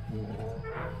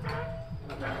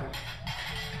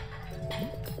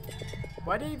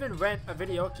 Why do you even rent a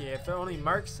videoke if they're only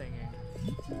Mark's singing?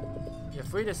 You're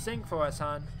free to sing for us,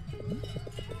 hon.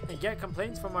 And get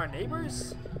complaints from our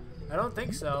neighbors? I don't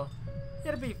think so. You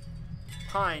gotta be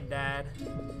fine, Dad.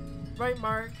 Right,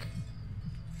 Mark?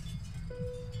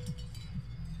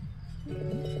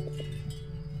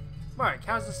 Mark,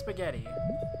 how's the spaghetti?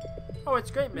 Oh,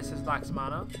 it's great, Mrs.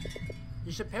 Laxmana.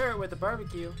 You should pair it with the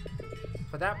barbecue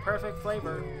for that perfect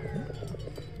flavor.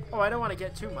 Oh, I don't want to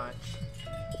get too much.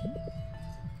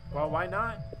 Well, why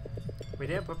not? We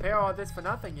didn't prepare all this for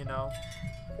nothing, you know.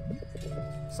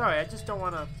 Sorry, I just don't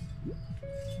want to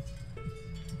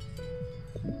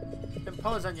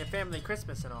impose on your family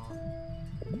Christmas and all.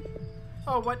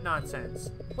 Oh, what nonsense.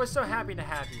 We're so happy to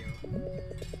have you.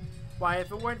 Why,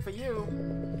 if it weren't for you,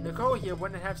 Nicole here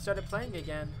wouldn't have started playing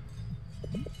again.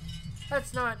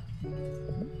 That's not...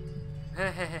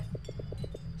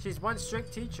 She's one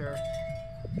strict teacher.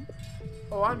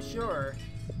 Oh, I'm sure.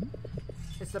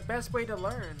 It's the best way to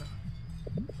learn.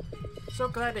 So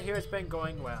glad to hear it's been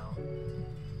going well.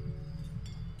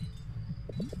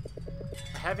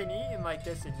 I haven't eaten like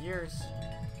this in years.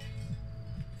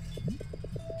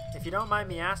 If you don't mind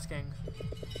me asking,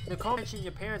 Nicole mentioned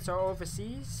your parents are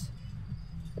overseas?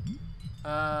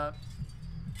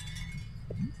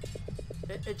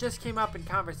 It just came up in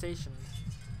conversation.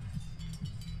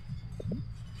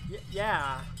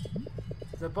 Yeah,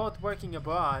 they're both working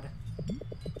abroad.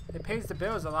 It pays the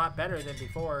bills a lot better than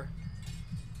before.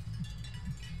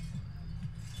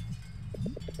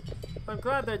 I'm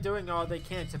glad they're doing all they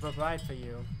can to provide for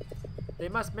you. They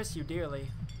must miss you dearly.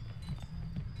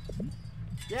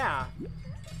 Yeah.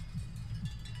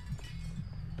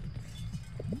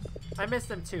 I miss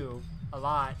them too, a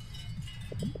lot.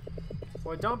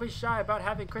 Well, don't be shy about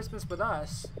having Christmas with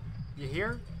us. You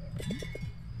hear?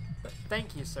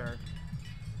 Thank you, sir.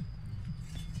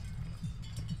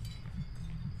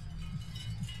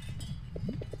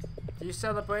 Do you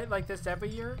celebrate like this every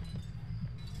year?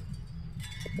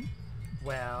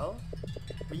 Well,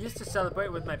 we used to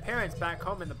celebrate with my parents back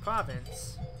home in the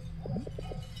province.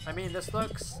 I mean, this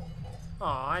looks...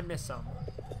 Aw, I miss them.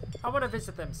 I want to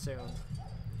visit them soon.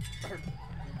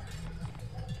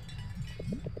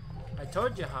 I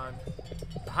told you, hon.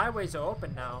 The highways are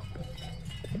open now.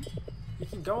 You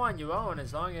can go on your own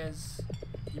as long as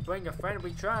you bring a friend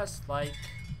we trust, like...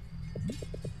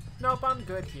 Nope, I'm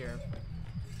good here.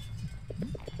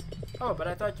 Oh, but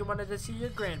I thought you wanted to see your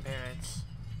grandparents.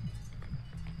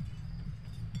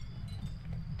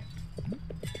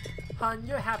 Hun,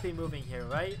 you're happy moving here,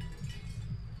 right?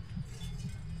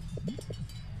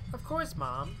 Of course,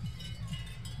 Mom.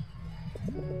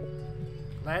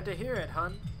 Glad to hear it,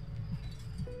 hun.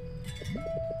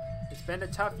 It's been a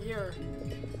tough year,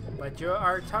 but you're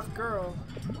our tough girl.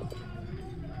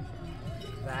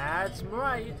 That's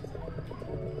right.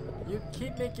 You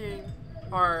keep making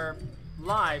our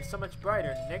lives so much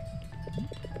brighter, Nick.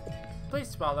 Please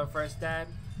swallow first, Dad.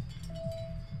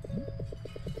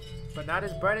 But not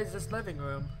as bright as this living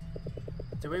room.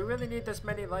 Do we really need this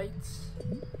many lights?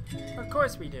 Of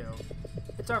course we do.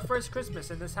 It's our first Christmas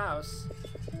in this house.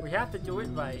 We have to do it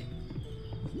right.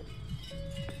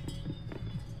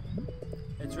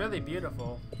 It's really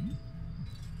beautiful.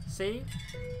 See?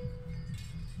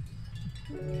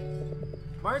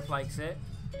 Mark likes it.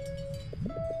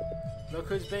 Look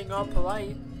who's being all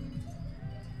polite.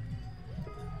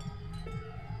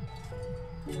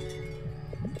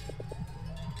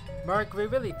 Mark, we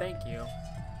really thank you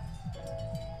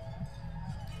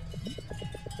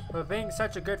for being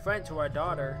such a good friend to our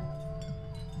daughter.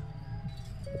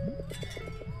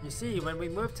 You see, when we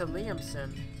moved to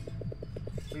Liamson,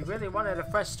 we really wanted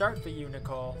a fresh start for you,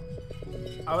 Nicole.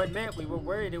 I'll admit, we were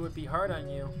worried it would be hard on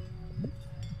you.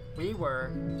 We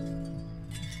were.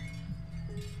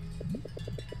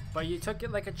 But you took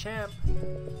it like a champ,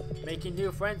 making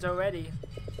new friends already.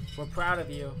 We're proud of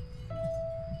you.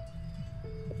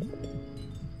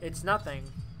 It's nothing.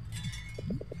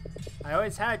 I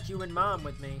always had you and Mom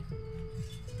with me.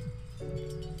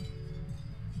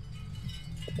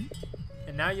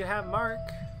 And now you have Mark.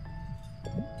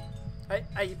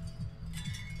 I'm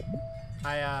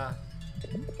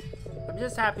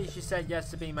just happy she said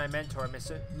yes to being my mentor,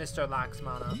 Mr.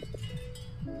 Laxmana.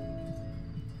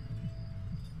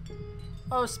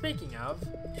 Oh, speaking of,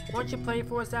 won't you play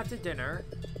for us after dinner?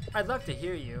 I'd love to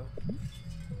hear you.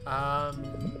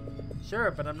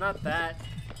 Sure, but I'm not that.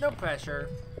 No pressure.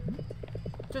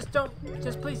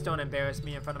 Just please don't embarrass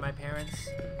me in front of my parents.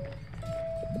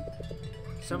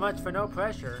 So much for no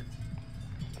pressure.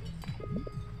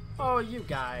 Oh, you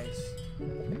guys.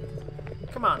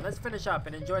 Come on, let's finish up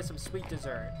and enjoy some sweet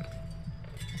dessert.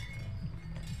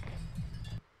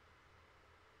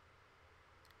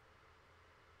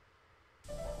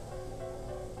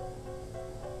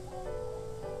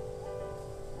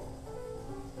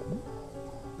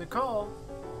 Nicole,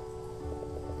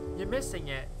 you're missing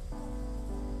it.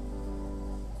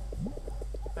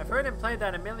 I've heard him play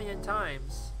that a million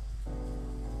times.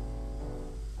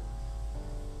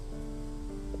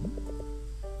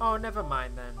 Oh, never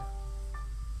mind then.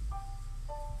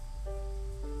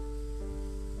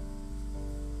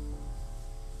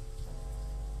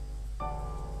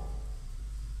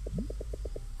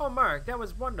 Oh, Mark, that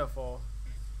was wonderful.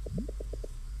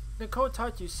 Nicole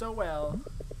taught you so well.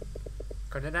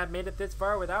 Couldn't have made it this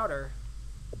far without her.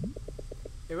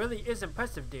 It really is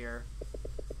impressive, dear.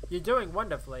 You're doing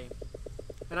wonderfully.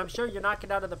 And I'm sure you're knocking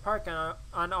it out of the park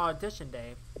on audition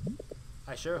day.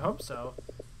 I sure hope so.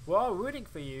 We're all rooting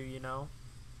for you, you know.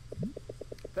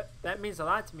 That means a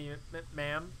lot to me,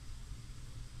 ma'am.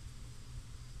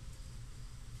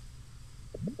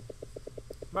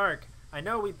 Mark, I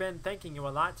know we've been thanking you a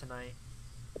lot tonight.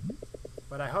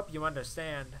 But I hope you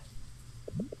understand.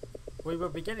 We were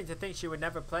beginning to think she would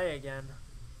never play again.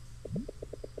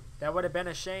 That would have been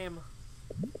a shame.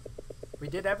 We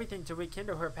did everything to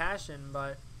rekindle her passion,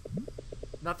 but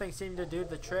nothing seemed to do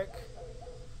the trick.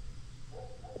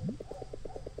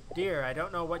 Dear, I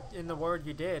don't know what in the world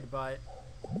you did, but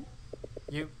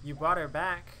you brought her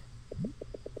back.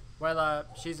 Well,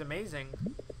 she's amazing.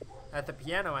 At the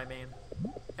piano, I mean.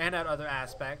 And at other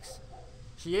aspects.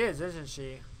 She is, isn't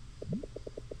she?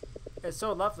 It's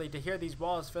so lovely to hear these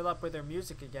walls fill up with her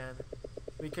music again.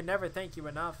 We could never thank you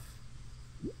enough.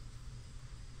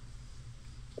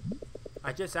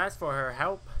 I just asked for her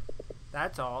help.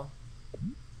 That's all.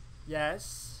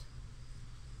 Yes.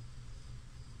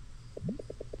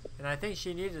 And I think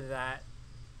she needed that.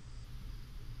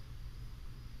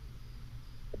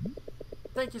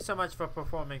 Thank you so much for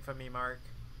performing for me, Mark.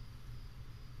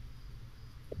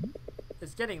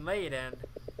 It's getting late and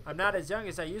I'm not as young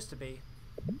as I used to be.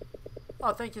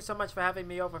 Oh, thank you so much for having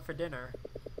me over for dinner.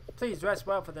 Please rest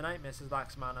well for the night, Mrs.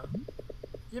 Laxmana.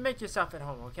 You make yourself at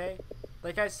home, okay?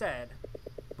 Like I said,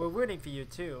 we're rooting for you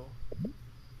too.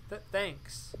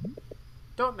 Thanks.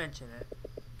 Don't mention it.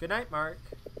 Good night, Mark.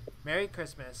 Merry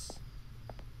Christmas.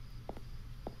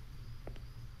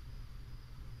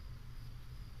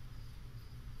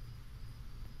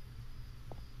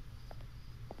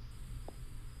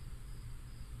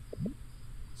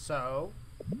 So,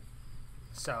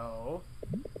 so,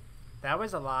 that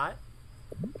was a lot.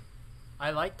 I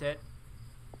liked it.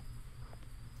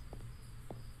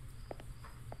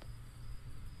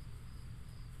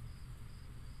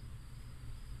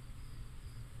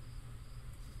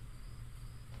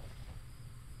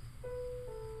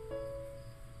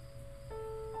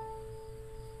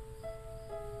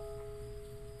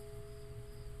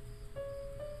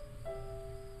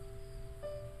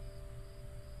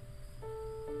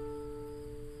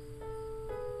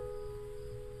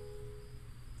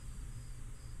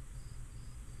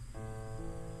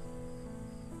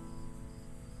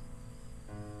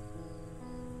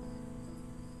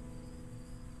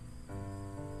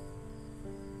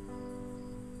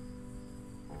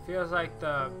 Feels like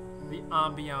the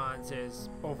ambiance is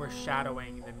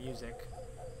overshadowing the music.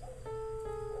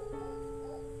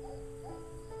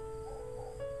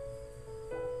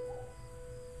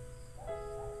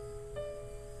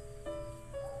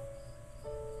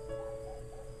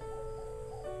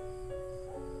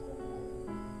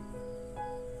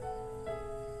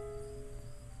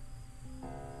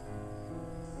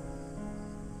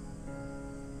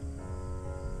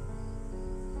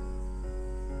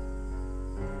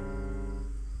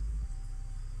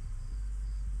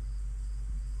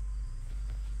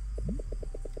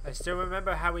 I still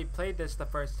remember how we played this the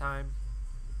first time.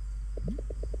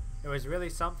 It was really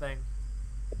something.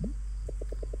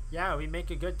 Yeah, we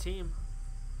make a good team.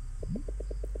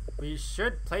 We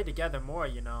should play together more,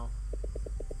 you know.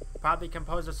 Probably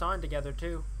compose a song together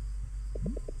too.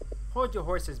 Hold your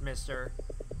horses, mister.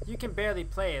 You can barely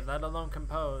play, let alone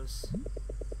compose.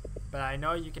 But I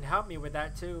know you can help me with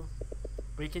that too.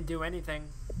 We can do anything.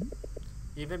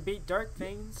 Even beat dark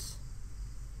things.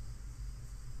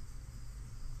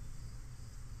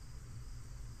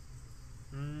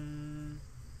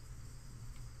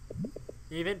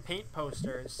 Even paint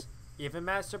posters. Even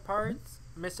master parts.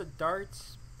 Mr.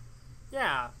 Darts.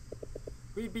 Yeah.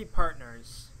 We'd be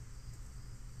partners.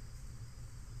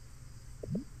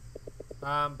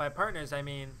 By partners I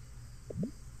mean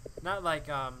not like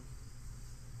Are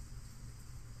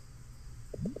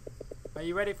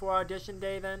you ready for audition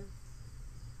day then?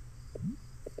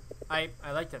 I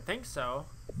like to think so.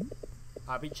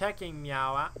 I'll checking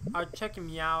Meow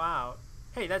out.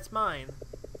 Hey, that's mine.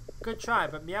 Good try,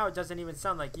 but Meow doesn't even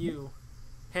sound like you.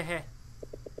 Hehe.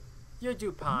 You're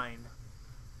Dupine.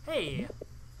 Hey,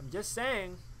 I'm just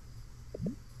saying.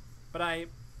 But I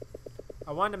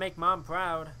want to make Mom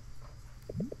proud.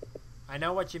 I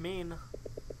know what you mean.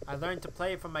 I learned to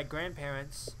play from my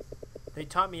grandparents. They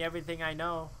taught me everything I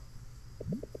know.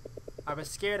 I was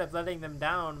scared of letting them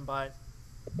down, but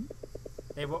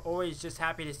they were always just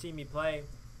happy to see me play.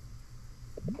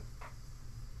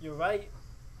 You're right.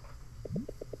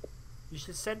 You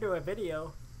should send her a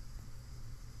video.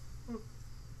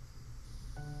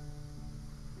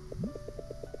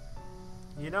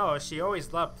 You know, she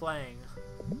always loved playing.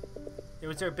 It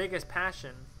was her biggest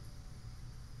passion.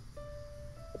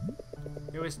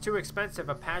 It was too expensive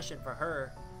a passion for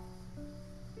her.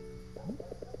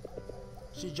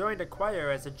 She joined a choir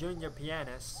as a junior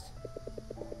pianist.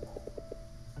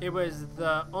 It was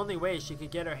the only way she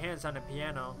could get her hands on a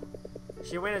piano.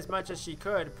 She went as much as she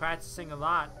could, practicing a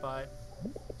lot, but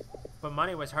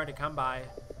money was hard to come by.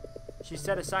 She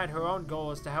set aside her own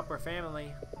goals to help her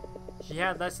family. She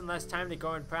had less and less time to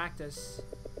go and practice.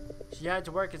 She had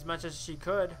to work as much as she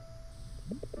could.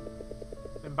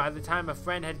 And by the time a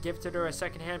friend had gifted her a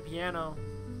secondhand piano,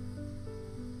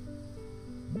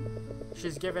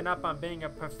 she's given up on being a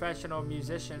professional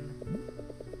musician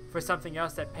for something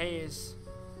else that pays.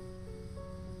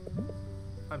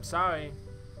 I'm sorry.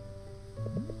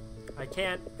 I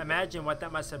can't imagine what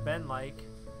that must have been like.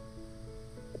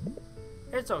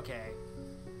 It's okay.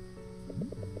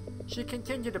 She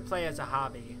continued to play as a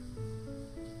hobby.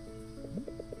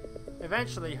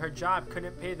 Eventually, her job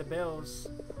couldn't pay the bills,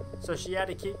 so she had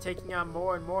to keep taking on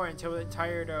more and more until it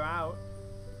tired her out.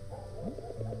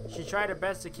 She tried her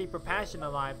best to keep her passion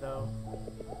alive, though,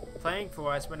 playing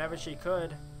for us whenever she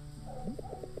could.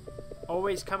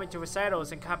 Always coming to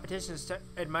recitals and competitions to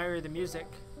admire the music.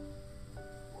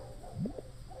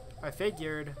 I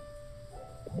figured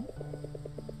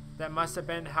that must have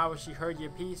been how she heard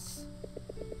your piece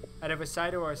at a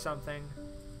recital or something.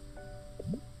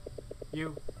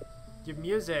 Your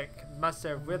music must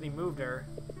have really moved her,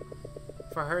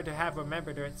 for her to have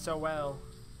remembered it so well.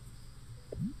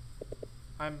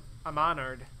 I'm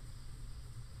honored.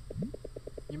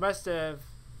 You must have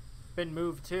been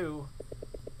moved too,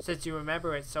 since you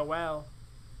remember it so well.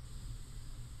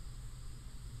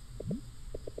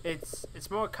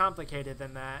 It's more complicated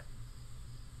than that.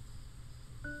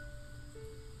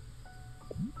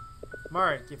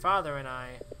 Mark, your father and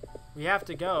I, we have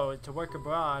to go to work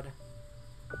abroad.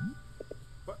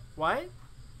 What?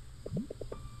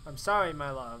 I'm sorry, my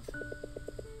love.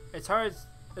 It's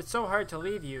so hard to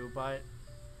leave you, but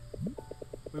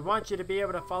we want you to be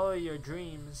able to follow your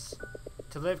dreams,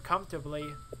 to live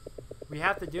comfortably. We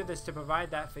have to do this to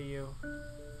provide that for you.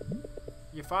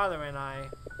 Your father and I,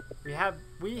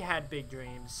 we had big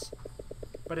dreams,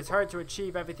 but it's hard to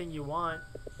achieve everything you want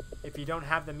if you don't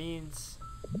have the means.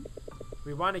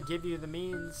 We want to give you the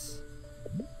means.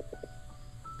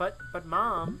 But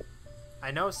Mom,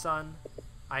 I know, son.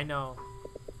 I know.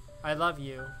 I love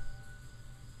you.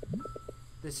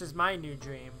 This is my new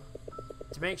dream,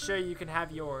 to make sure you can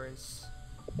have yours.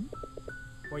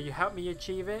 Will you help me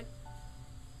achieve it?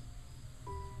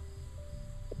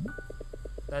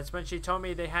 That's when she told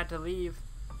me they had to leave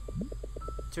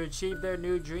to achieve their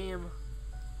new dream,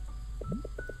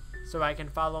 so I can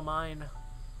follow mine.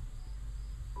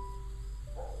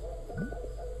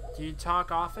 Do you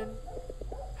talk often?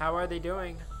 How are they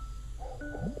doing?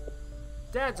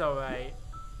 Dad's alright.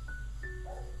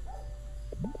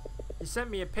 He sent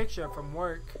me a picture from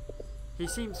work. He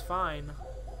seems fine.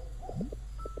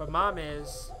 But Mom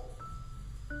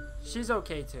she's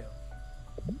okay too.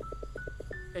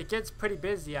 It gets pretty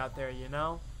busy out there, you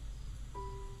know?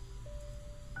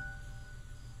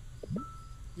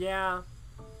 Yeah.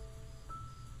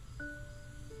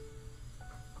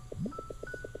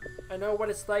 I know what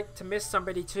it's like to miss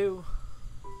somebody too.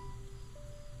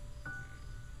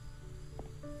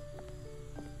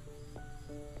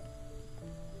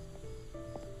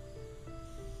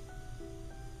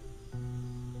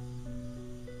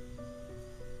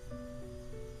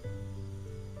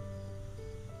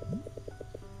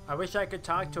 I wish I could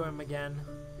talk to him again.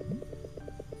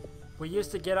 We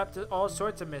used to get up to all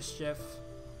sorts of mischief.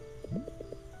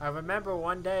 I remember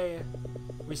one day,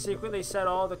 we secretly set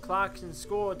all the clocks in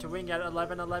school to ring at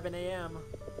 11:11 a.m.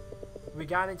 We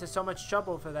got into so much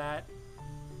trouble for that.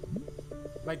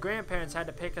 My grandparents had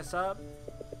to pick us up.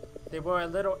 They were a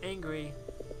little angry,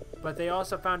 but they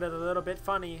also found it a little bit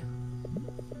funny.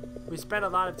 We spent a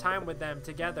lot of time with them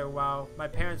together while my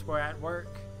parents were at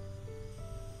work.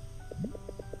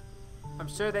 I'm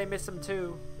sure they miss him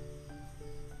too.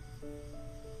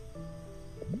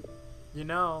 You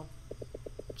know,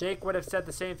 Jake would have said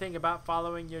the same thing about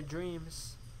following your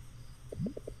dreams.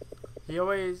 He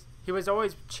was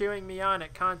always cheering me on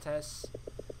at contests,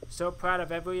 so proud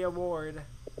of every award.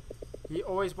 He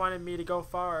always wanted me to go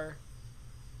far.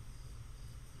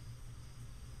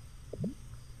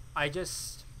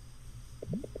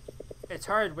 It's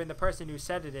hard when the person who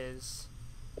said it is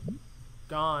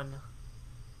gone.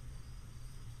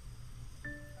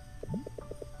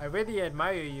 I really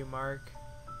admire you, Mark.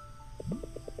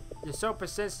 You're so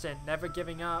persistent, never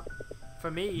giving up. For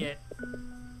me,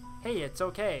 hey, it's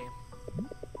okay.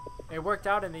 It worked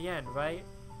out in the end, right?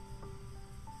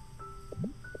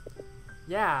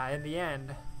 Yeah, in the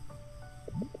end.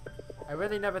 I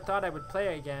really never thought I would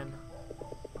play again.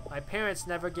 My parents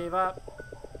never gave up.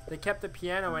 They kept the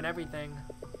piano and everything.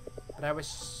 But I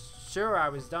was sure I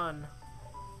was done.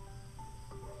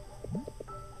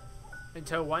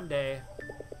 Until one day,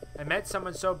 I met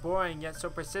someone so boring yet so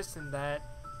persistent that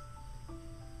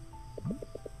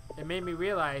it made me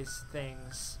realize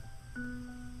things.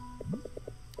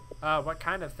 What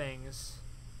kind of things?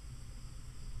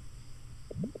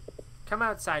 Come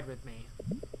outside with me.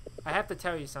 I have to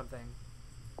tell you something.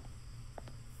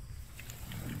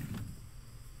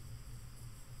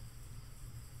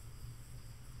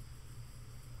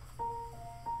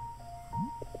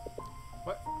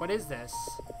 What is this?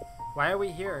 Why are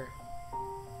we here?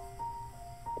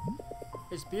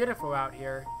 It's beautiful out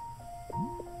here.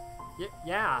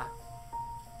 Yeah.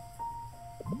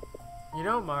 You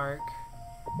know, Mark,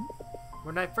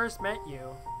 when I first met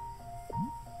you,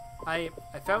 I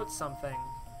felt something.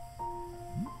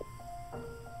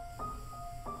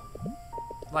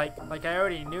 Like I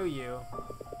already knew you.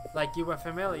 Like you were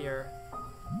familiar.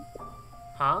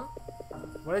 Huh?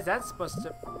 What is that supposed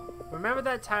to... Remember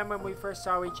that time when we first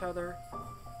saw each other?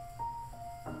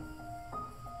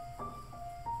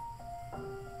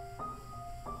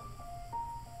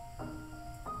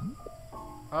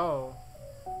 Oh.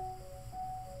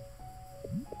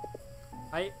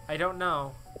 I don't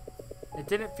know. It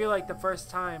didn't feel like the first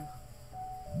time.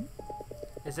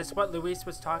 Is this what Luis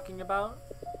was talking about?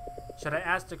 Should I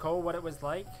ask Nicole what it was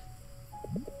like?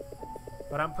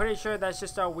 But I'm pretty sure that's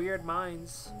just our weird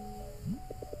minds.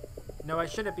 No, I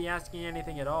shouldn't be asking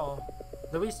anything at all.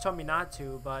 Luis told me not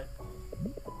to, but...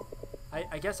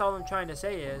 I guess all I'm trying to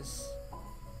say is...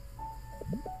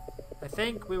 I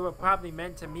think we were probably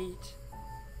meant to meet.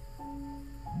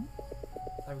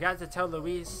 I've got to tell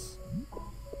Louise.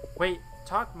 Wait,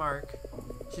 talk, Mark.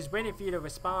 She's waiting for you to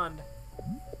respond.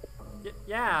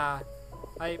 Yeah,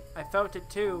 I felt it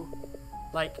too.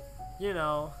 Like, you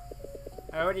know,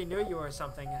 I already knew you or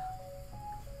something.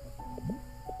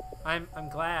 I'm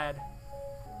glad.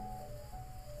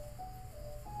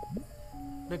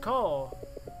 Nicole,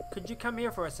 could you come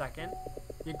here for a second?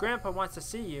 Your grandpa wants to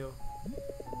see you.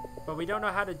 But we don't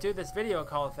know how to do this video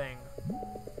call thing.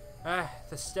 They're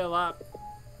still up.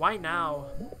 Why now?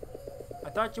 I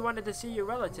thought you wanted to see your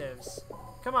relatives.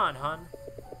 Come on, hun.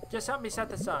 Just help me set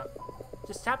this up.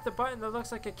 Just tap the button that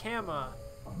looks like a camera.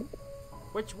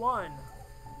 Which one?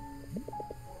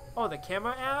 Oh, the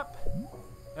camera app?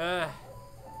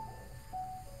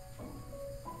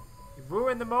 You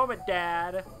ruined the moment,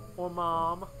 Dad. Or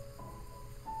Mom.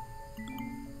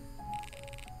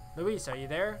 Louise, are you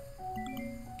there?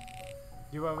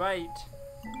 You were right.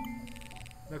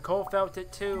 Nicole felt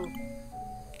it too.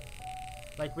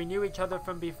 Like we knew each other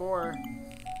from before.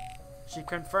 She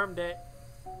confirmed it.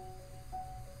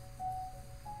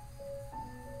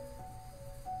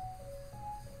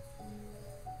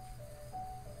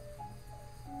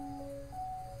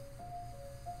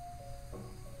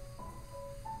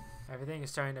 Everything is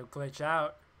starting to glitch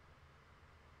out.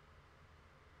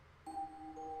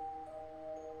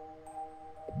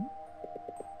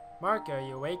 Mark, are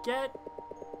you awake yet?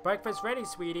 Breakfast ready,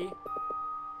 sweetie.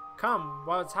 Come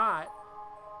while it's hot.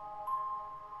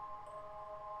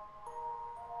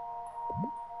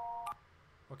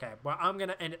 Okay, well, I'm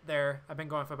gonna end it there. I've been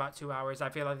going for about 2 hours. I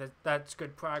feel like that's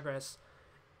good progress.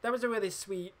 That was a really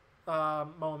sweet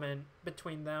moment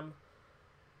between them.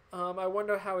 I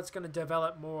wonder how it's gonna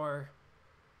develop more.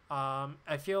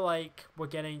 I feel like we're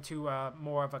getting to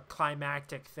more of a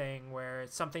climactic thing where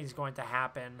something's going to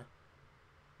happen.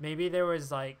 Maybe there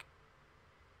was like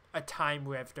a time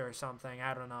rift or something.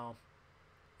 I don't know.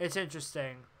 It's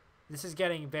interesting. This is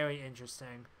getting very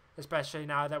interesting, especially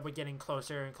now that we're getting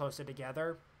closer and closer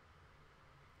together.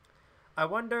 I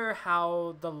wonder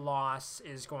how the loss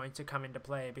is going to come into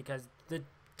play, because the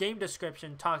game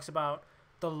description talks about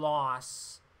the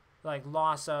loss, like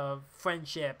loss of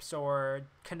friendships or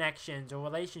connections or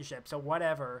relationships or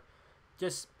whatever.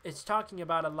 Just, it's talking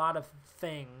about a lot of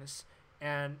things,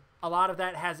 and a lot of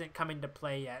that hasn't come into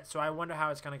play yet. So I wonder how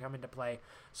it's going to come into play.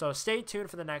 So stay tuned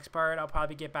for the next part. I'll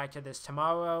probably get back to this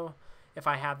tomorrow. If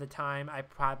I have the time, I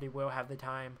probably will have the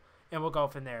time. And we'll go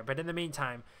from there. But in the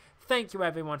meantime, thank you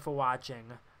everyone for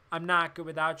watching. I'm not good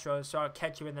with outros, so I'll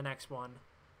catch you in the next one.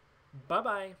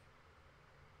 Bye-bye.